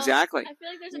 Well, exactly. I feel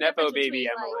like there's a Nepo difference baby between,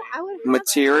 Emily. like, I would have,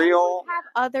 Material- I would have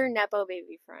other nepo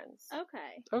baby friends.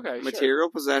 okay. Okay, sure. Material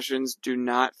possessions do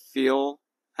not feel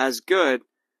as good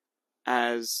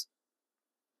as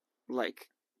like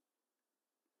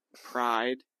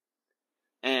pride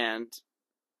and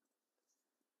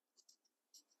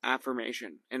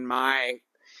affirmation in my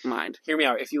mind. Hear me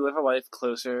out. If you live a life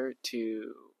closer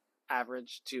to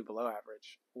average to below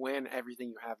average, when everything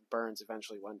you have burns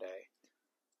eventually one day,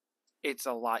 it's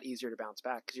a lot easier to bounce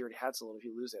back because you already had so little. If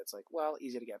you lose it, it's like, well,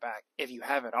 easy to get back. If you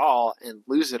have it all and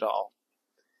lose it all,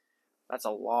 that's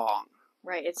a long.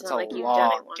 Right, it's That's not a like you've done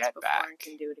long it once get before back. and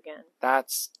can do it again.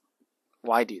 That's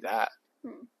why do that.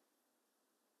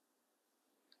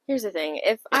 Here's the thing.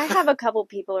 If I have a couple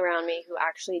people around me who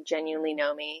actually genuinely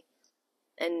know me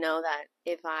and know that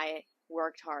if I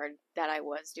worked hard that I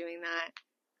was doing that,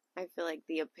 I feel like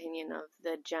the opinion of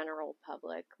the general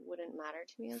public wouldn't matter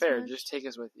to me as Fair. much. Just take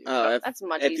us with you. That's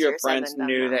much If easier your said friends than done,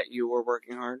 knew though. that you were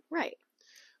working hard, Right.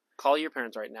 Call your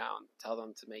parents right now and tell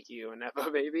them to make you a nepo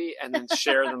baby, and then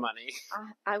share the money.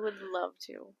 I would love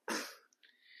to.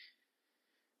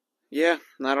 yeah,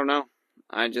 I don't know.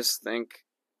 I just think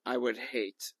I would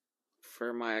hate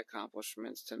for my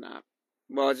accomplishments to not.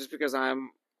 Well, just because I've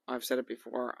said it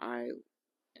before, I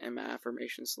am an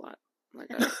affirmation slut. Like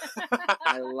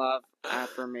I love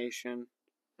affirmation,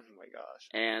 Oh my gosh.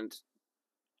 and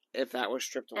if that was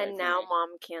stripped away, And now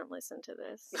mom can't listen to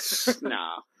this. from me, no.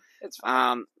 It's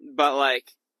fine. But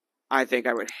like, I think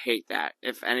I would hate that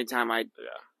if anytime I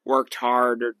Yeah. worked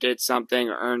hard or did something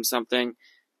or earned something,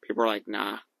 people are like,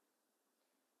 nah.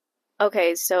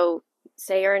 Okay, so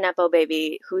say you're a nepo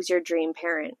baby. Who's your dream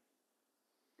parent?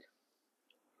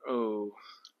 Oh.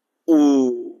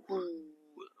 Ooh.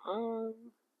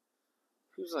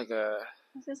 Who's like a.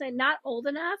 I was gonna say not old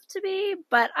enough to be,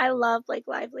 but I love Blake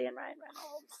Lively and Ryan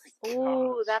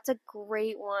Reynolds. Ooh, that's a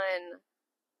great one.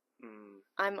 Mm.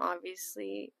 I'm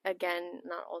obviously, again,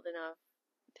 not old enough.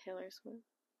 Taylor Swift.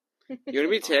 You want to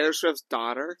be Taylor Swift's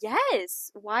daughter?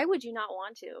 Yes. Why would you not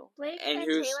want to? Blake And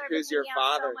and, who's- Taylor have who's been your hanging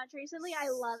out father? so much recently. I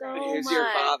love So it. And who's your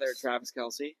much. father, Travis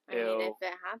Kelce? I mean, Ew. if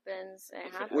it happens,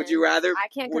 it happens. Would you rather? I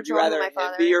can't Would you control who rather my him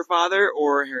father be your is. father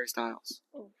or Harry Styles?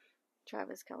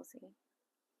 Travis Kelce.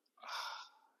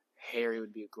 Harry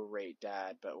would be a great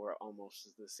dad, but we're almost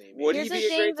the same Would age. he Here's be the a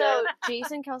thing, great though. dad?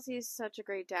 Jason Kelce is such a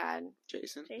great dad.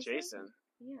 Jason. Jason.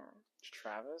 Yeah.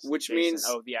 Travis? Which Jason. means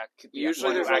Oh, yeah. Usually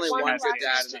one there's who only actually one has good kids.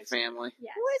 dad in the Jason. family.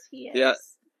 Yes, What? he is. Yeah.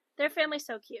 Their family's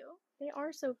so cute. They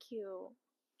are so cute.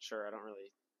 Sure, I don't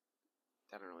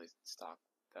really stalk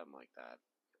them like that.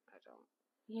 I don't.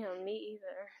 Yeah, me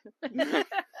either.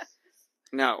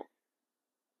 No.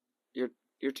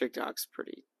 Your TikTok's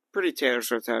pretty Taylor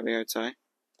Swift heavy, I'd say.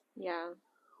 Yeah,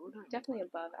 Who would I definitely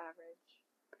above average.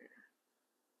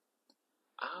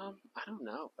 I don't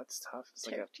know. That's tough. It's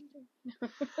like Derek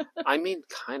Jeter. I mean,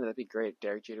 kind of. That'd be great.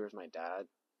 Derek Jeter was my dad.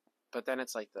 But then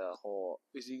it's like the whole,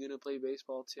 is he going to play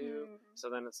baseball too? Mm. So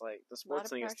then it's like, the Lot sports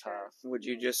of thing is pressure. tough. Would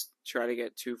you just try to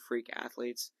get two freak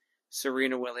athletes,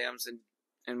 Serena Williams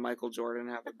and Michael Jordan,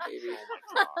 have a baby?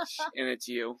 Oh my gosh. And it's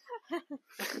you.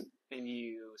 And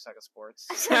you suck at sports.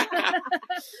 That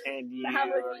And would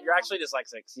be you're actually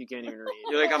dyslexic, so you can't even read.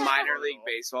 You're like a minor league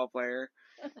baseball player.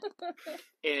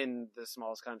 In the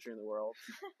smallest country in the world,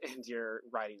 and you're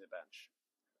riding the bench.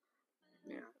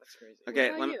 Yeah. That's crazy. Okay,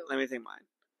 about let you? me think mine.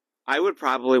 I would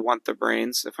probably want the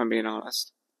brains, if I'm being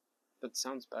honest. That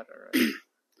sounds better, right?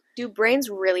 Do brains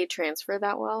really transfer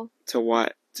that well? To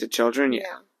what? To children? Yeah.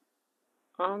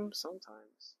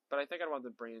 Sometimes. But I think I'd want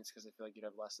the brains because I feel like you'd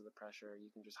have less of the pressure.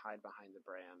 You can just hide behind the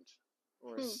brand.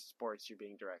 Whereas sports, you're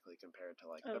being directly compared to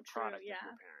like Oh, the true, product yeah. of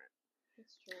your parent.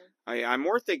 That's true. Oh, yeah, I'm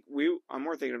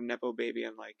more thinking of Nepo Baby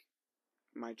and like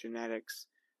my genetics.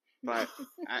 But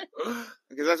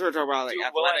because that's what we're talking about, like Dude,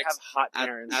 will I athletics, have hot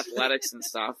parents? athletics and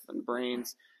stuff and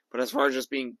brains. But as far as just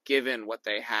being given what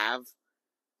they have,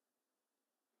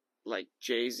 like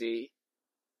Jay-Z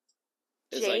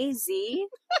is like, Jay-Z?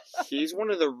 he's one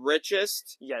of the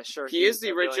richest. Yeah, sure. He is he's the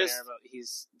a billionaire, richest- but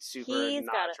he's super He's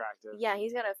not got a- attractive. Yeah,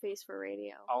 he's got a face for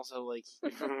radio. Also, like,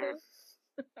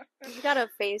 He's got a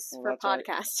face Well, for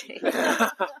that's right. podcasting.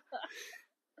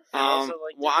 Also,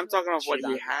 like, Well, I'm doesn't, talking like, of what cheat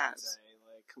he on has.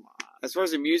 Beyonce. Like, come on. As far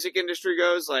as the music industry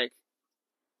goes, like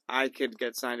I could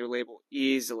get signed to a label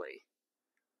easily.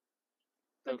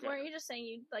 Like, Okay. weren't you just saying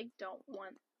you like don't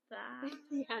want that?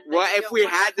 Yeah, Well, you if don't we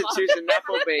want had to fuck. choose a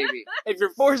Nepo Baby, If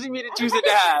you're forcing me to choose a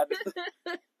dad,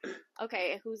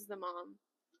 Okay, who's the mom?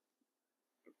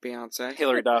 Beyonce.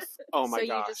 Hillary Duff. Oh my so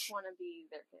gosh. you just want to be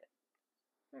their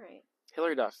kid. Alright.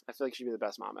 Hillary Duff. I feel like she'd be the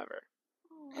best mom ever.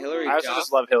 Hillary I also Duff?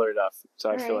 just love Hillary Duff, so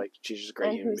I feel Alright. like she's just a great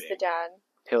And human who's being. the dad?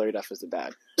 Hillary Duff is the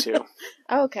dad too.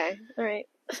 Oh, okay. Alright.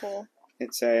 Cool.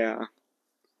 It's a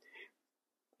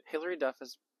Hillary Duff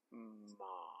is mom.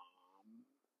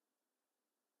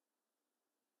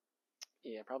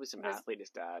 Yeah, probably some Was- athlete is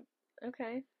dad.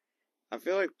 Okay. I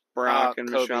feel like Barack and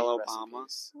Kobe, Michelle rest in Obama,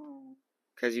 peace.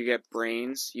 because you get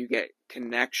brains, you get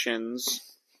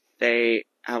connections. They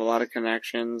have a lot of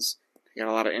connections. They got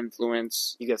a lot of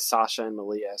influence, You get Sasha and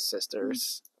Malia as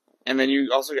sisters. and then you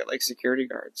also get like security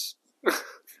guards for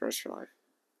the rest of your life.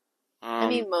 I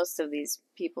mean, most of these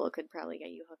people could probably get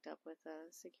you hooked up with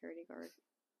a security guard.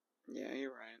 yeah, you're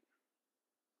right.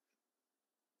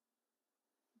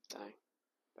 Dang,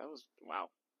 that was wow.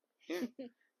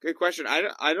 Good question.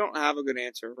 I don't have a good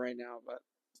answer right now, but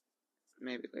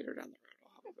maybe later down the road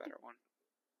I'll have a better one.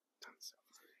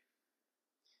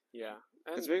 Yeah,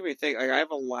 It's making me think. Like I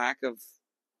have a lack of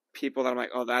people that I'm like,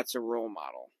 oh, that's a role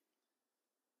model.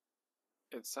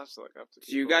 it's tough to look up to.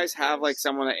 Do you people, guys have like because-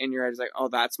 someone that in your head is like, oh,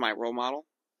 that's my role model?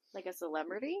 Like a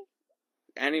celebrity?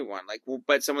 Anyone, like, well,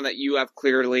 but someone that you have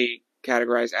clearly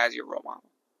categorized as your role model.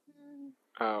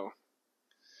 Oh.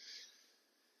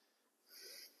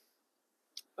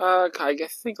 I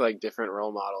think like different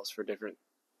role models for different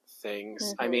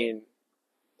things. I Mhm. mean,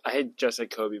 I had just said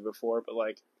Kobe before, but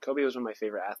like Kobe was one of my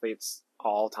favorite athletes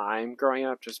all time growing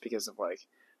up, just because of like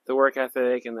the work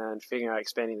ethic and then figuring out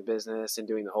expanding the business and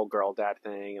doing the whole girl dad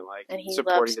thing and like And he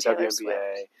supporting loves the Taylor WNBA.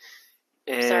 Swift.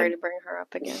 And Sorry to bring her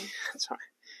up again. that's fine.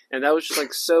 And that was just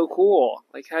like so cool.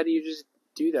 Like, how do you just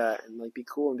do that and like be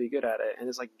cool and be good at it? And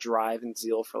his like drive and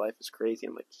zeal for life is crazy.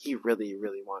 I'm like, he really,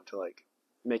 really wanted to like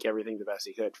make everything the best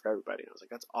he could for everybody. And I was like,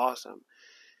 that's awesome.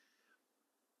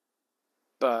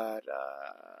 But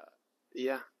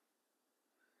yeah,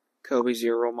 Kobe's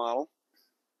your role model.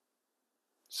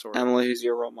 sort of. Emily, who's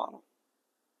your role model?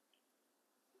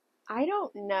 I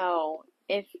don't know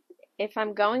if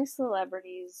I'm going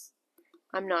celebrities.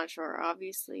 I'm not sure.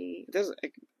 Obviously, It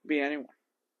could be anyone.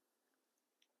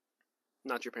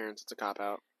 Not your parents. It's a cop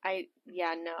out.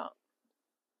 No.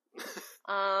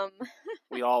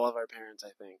 We all love our parents, I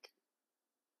think.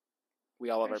 We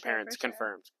all love For our sure, parents, for sure.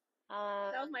 confirmed.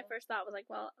 That was my first thought. Was like,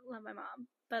 well, I love my mom,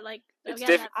 but like, It's again,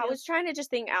 different. that I was feels- trying to just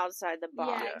think outside the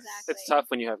box. Yeah, exactly. It's tough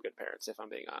when you have good parents, if I'm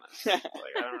being honest. Like,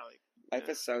 I don't really... Life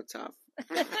is so tough.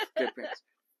 Good parents.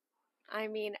 I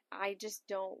mean, I just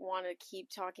don't want to keep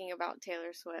talking about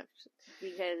Taylor Swift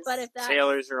because But if that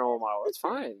Taylor's your role model. It's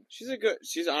fine. She's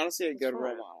honestly a It's good fine.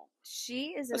 role model. she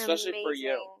is an Especially amazing for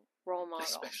you. role model.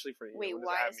 Especially for you. Wait, What does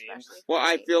why that mean? especially? Well, for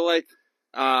I me? feel like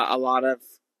a lot of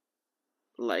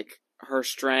like her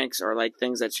strengths or like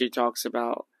things that she talks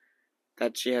about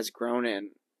that she has grown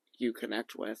in, you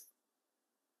connect with,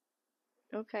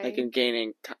 Okay. like in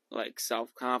gaining like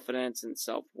self-confidence and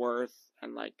self-worth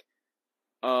and like,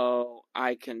 oh,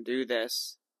 I can do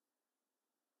this.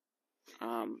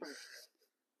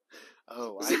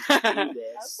 Oh, I can do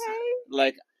this. Okay.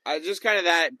 Like I just kind of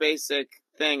that basic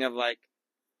thing of like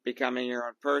becoming your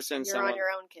own person. You're on your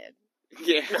own, kid.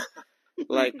 Yeah.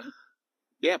 Like,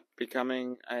 yeah,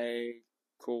 becoming a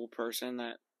cool person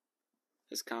that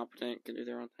is competent, can do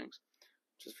their own things.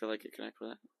 Just feel like you connect with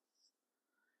that.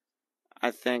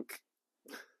 I think.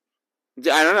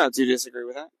 I don't know. Do you disagree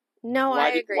with that? No, I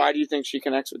agree. Why do you think she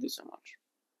connects with you so much?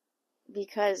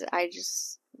 Because I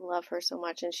just love her so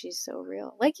much and she's so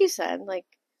real. Like you said, like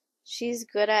she's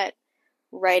good at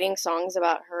writing songs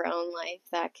about her own life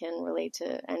that can relate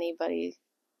to anybody's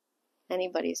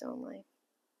own life.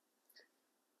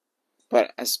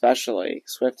 But especially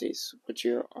Swifties, which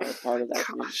you are a part of that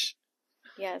community. Gosh.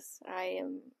 Yes, I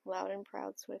am loud and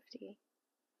proud Swiftie.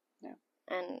 Yeah.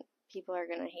 And people are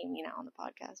gonna hate me now on the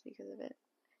podcast because of it.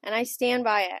 And I stand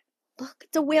by it. Look,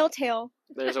 it's a whale tail.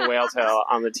 There's a whale tail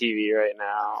on the TV right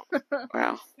now.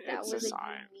 Wow. That It's was a a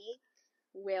sign. unique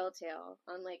whale tail,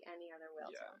 unlike any other whale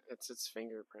Yeah, tail. it's its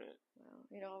fingerprint. Wow,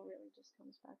 it all really just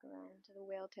comes back around to the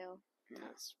whale tail.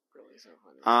 That's really so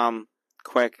funny.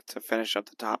 Quick to finish up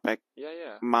the topic. Yeah,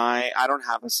 yeah. I don't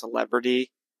have a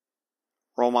celebrity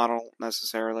role model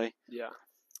necessarily. Yeah.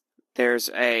 There's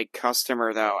a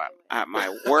customer though at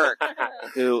my work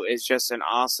who is just an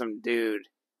awesome dude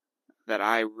that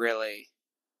I really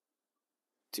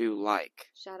do like.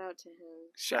 Shout out to him.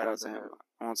 Shout out to him.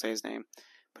 I won't say his name.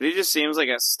 But he just seems like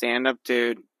a stand-up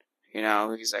dude. You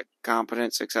know, he's a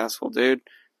competent, successful dude,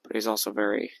 but he's also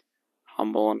very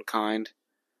humble and kind.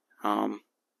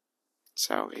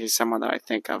 So he's someone that I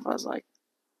think of as like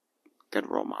a good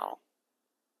role model.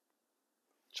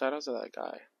 Shout out to that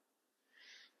guy.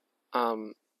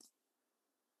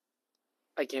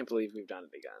 I can't believe we've done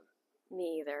it again.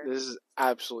 Me either. This is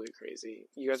absolutely crazy.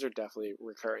 You guys are definitely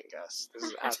recurring guests. This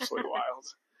is absolutely wild.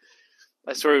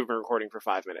 I swear we've been recording for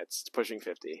 5 minutes. It's pushing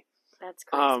 50. That's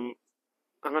crazy.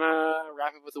 I'm gonna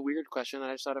wrap up with a weird question that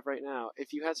I just thought of right now.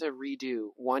 If you had to redo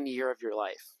 1 year of your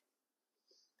life,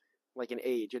 like an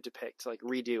age you had to pick to like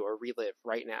redo or relive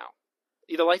right now,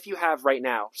 the life you have right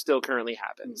now still currently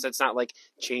happens. It's not like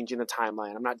changing the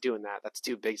timeline. I'm not doing that. That's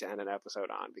too big to end an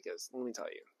episode on because let me tell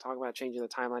you, talk about changing the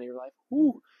timeline of your life.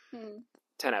 Woo,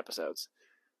 10 episodes.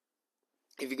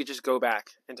 If you could just go back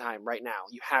in time right now,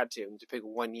 you had to pick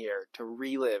 1 year to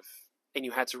relive, and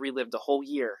you had to relive the whole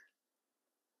year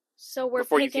So we're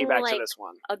before you picking came back like to this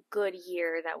one. a good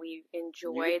year that we You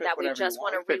enjoyed, pick that we whatever you just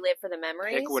want to want. relive for the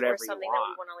memories, whatever or you something that we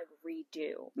want. want to like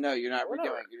redo. No, you're not Whatever.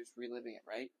 redoing. You're just reliving it,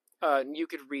 right? You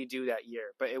could redo that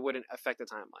year, but it wouldn't affect the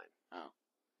timeline. Oh.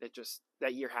 It just,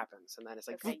 that year happens, and then it's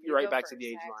like, Okay, you're right you go back to first. the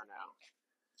age I you have are to now.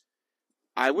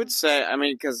 I would say, I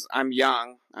mean, because I'm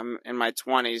young. I'm in my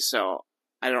 20s, so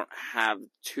I don't have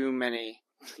too many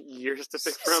Years to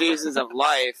pick from. seasons of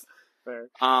life. Fair.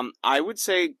 I would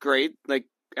say grade, like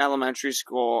elementary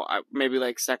school, maybe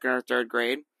like second or third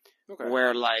grade, Okay.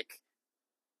 where like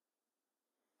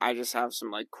I just have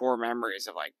some like core memories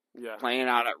of like Yeah. playing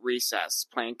out at recess,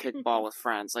 playing kickball with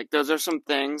friends. Like those are some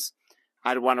things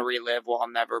I'd want to relive. Well, I'll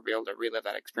never be able to relive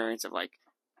that experience of like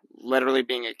literally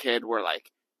being a kid where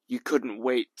like you couldn't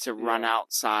wait to run Yeah.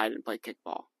 outside and play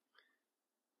kickball.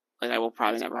 Like I will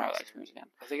probably That's never have that awesome. experience again.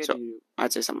 I think So- I do.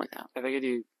 I'd say something like that. I think I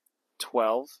do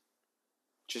 12,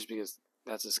 just because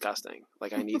that's disgusting.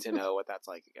 Like I need to know what that's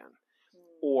like again.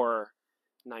 Or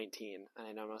 19, and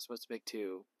I know I'm not supposed to pick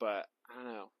 2, but I don't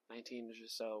know. 19 is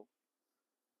just so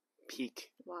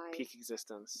peak Why?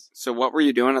 existence. So what were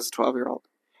you doing as a 12-year-old?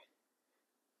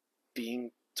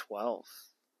 Being 12,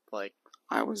 like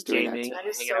I was doing gaming, that That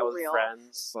is hanging so out with real.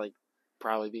 friends, like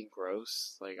probably being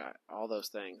gross, like all those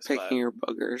things. too. Picking your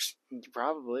boogers. But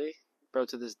probably, bro,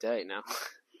 to this day now.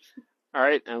 All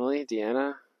right, Emily,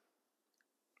 Deanna.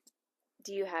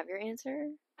 Do you have your answer?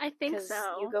 I think 'Cause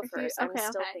so. you go If first. I'm Okay,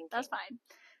 still okay. thinking. That's fine.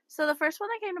 So the first one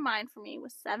that came to mind for me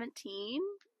was 17,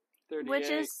 38. which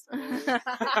is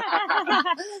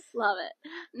love it.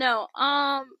 No,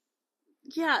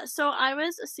 yeah, so I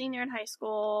was a senior in high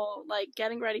school, like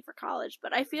getting ready for college,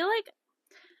 but I feel like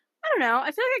I don't know,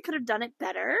 I feel like I could have done it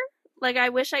better. Like I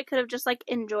wish I could have just like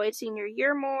enjoyed senior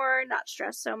year more, not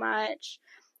stressed so much,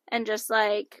 and just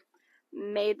like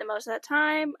made the most of that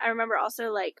time. I remember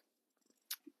also like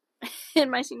in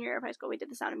my senior year of high school we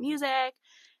did The Sound of Music.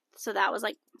 So that was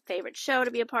like favorite show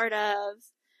to be a part of,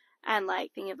 and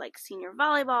like thinking of like senior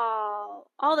volleyball,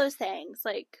 all those things.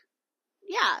 Like,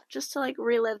 yeah, just to like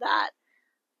relive that,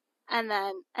 and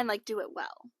like do it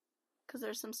well, because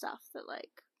there's some stuff that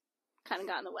like kind of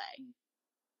got in the way.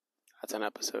 That's an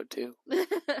episode 2.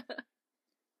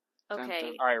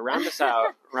 Okay. All right, round us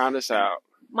out. Round us out.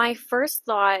 My first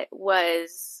thought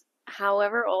was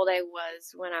however old I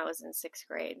was when I was in 6th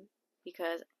grade,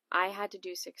 because I had to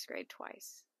do 6th grade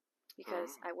twice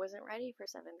because I wasn't ready for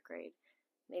 7th grade.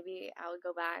 Maybe I would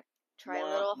go back, try a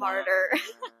little harder.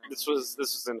 This was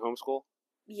in homeschool?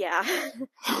 Yeah.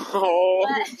 Oh,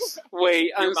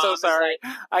 wait, I'm Your so mom is sorry.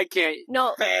 I can't.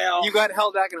 No. Fail. You got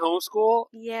held back in homeschool?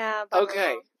 Yeah. But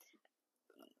Okay.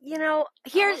 you know,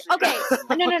 here's How okay. was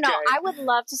it? No. Okay. I would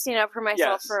love to stand up for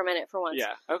myself Yes. for a minute for once.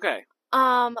 Yeah, okay.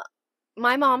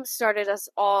 My mom started us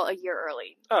all a year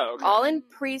early. Oh, okay. All in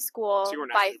preschool So you were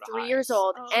by naturally 3 behind. years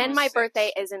old, Oh. and my 6.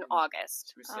 birthday is in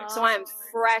August. So I'm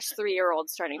fresh 3-year-old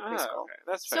starting Oh, preschool. okay.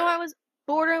 That's fair. So I was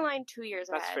borderline 2 years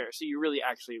That's ahead. fair. So you really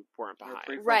actually weren't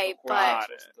behind. Right, Got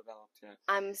but- it.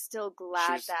 I'm still She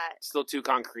glad was that still too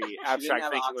concrete. Abstract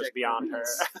have thinking was object beyond her.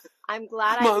 permanence. I'm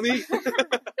glad Mommy.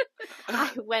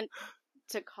 I went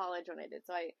to college when I did.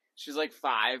 So I She's like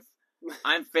 5.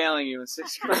 I'm failing you in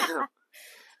 6th grade.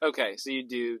 Okay, so you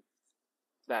do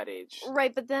that age.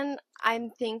 right, but then I'm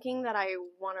thinking that I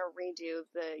want to redo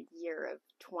the year of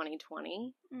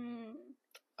 2020.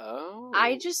 Oh.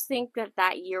 I just think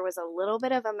that year was a little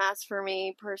bit of a mess for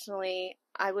me personally.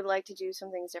 I would like to do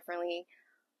some things differently.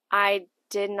 I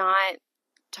did not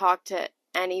talk to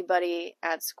anybody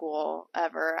at school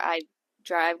ever. I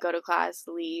drive, go to class,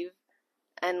 leave,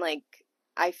 and like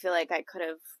I feel like I could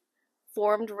have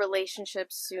formed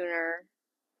relationships sooner.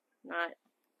 Not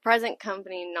present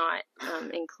company not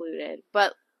included,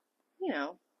 but you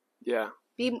know, Yeah.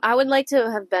 I would like to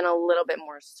have been a little bit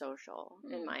more social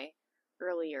in my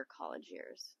earlier college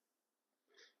years.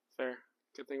 Fair.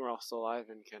 Good thing we're all still alive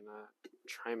and can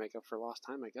try and make up for lost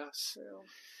time, I guess.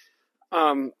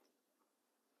 True.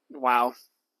 Wow.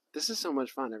 This is so much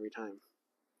fun every time.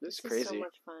 This is This crazy. is so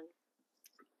much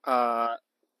fun.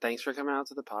 Thanks for coming out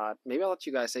to the pod. Maybe I'll let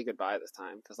you guys say goodbye this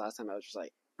time, because last time I was just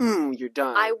like, you're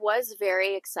done. I was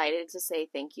very excited to say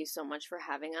thank you so much for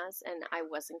having us, and I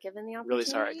wasn't given the opportunity. Really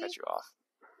sorry I cut you off.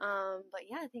 But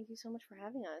yeah, thank you so much for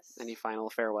having us. Any final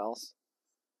farewells?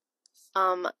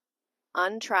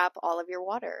 Untrap all of your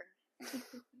water.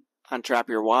 Untrap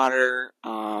your water.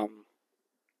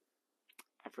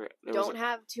 Don't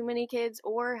have too many kids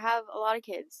or have a lot of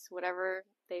kids, whatever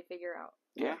they figure out.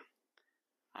 Yeah.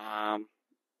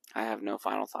 I have no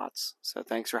final thoughts. So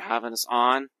thanks for having us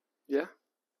on. Yeah.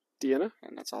 Deanna?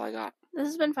 And that's all I got. This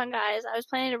has been fun, guys. I was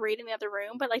planning to read in the other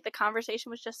room, but like the conversation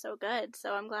was just so good,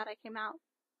 so I'm glad I came out.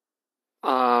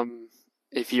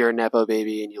 If you're a Nepo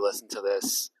baby and you listen to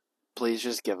this, please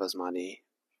just give us money.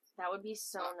 That would be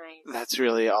so nice. That's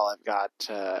really all I've got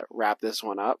to wrap this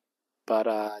one up. But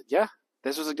yeah,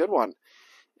 this was a good one.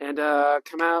 And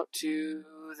come out to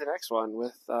the next one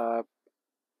with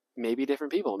maybe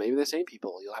different people, maybe the same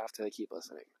people. You'll have to keep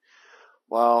listening.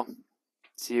 Well,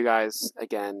 see you guys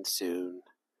again soon.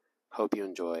 Hope you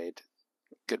enjoyed.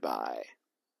 Goodbye.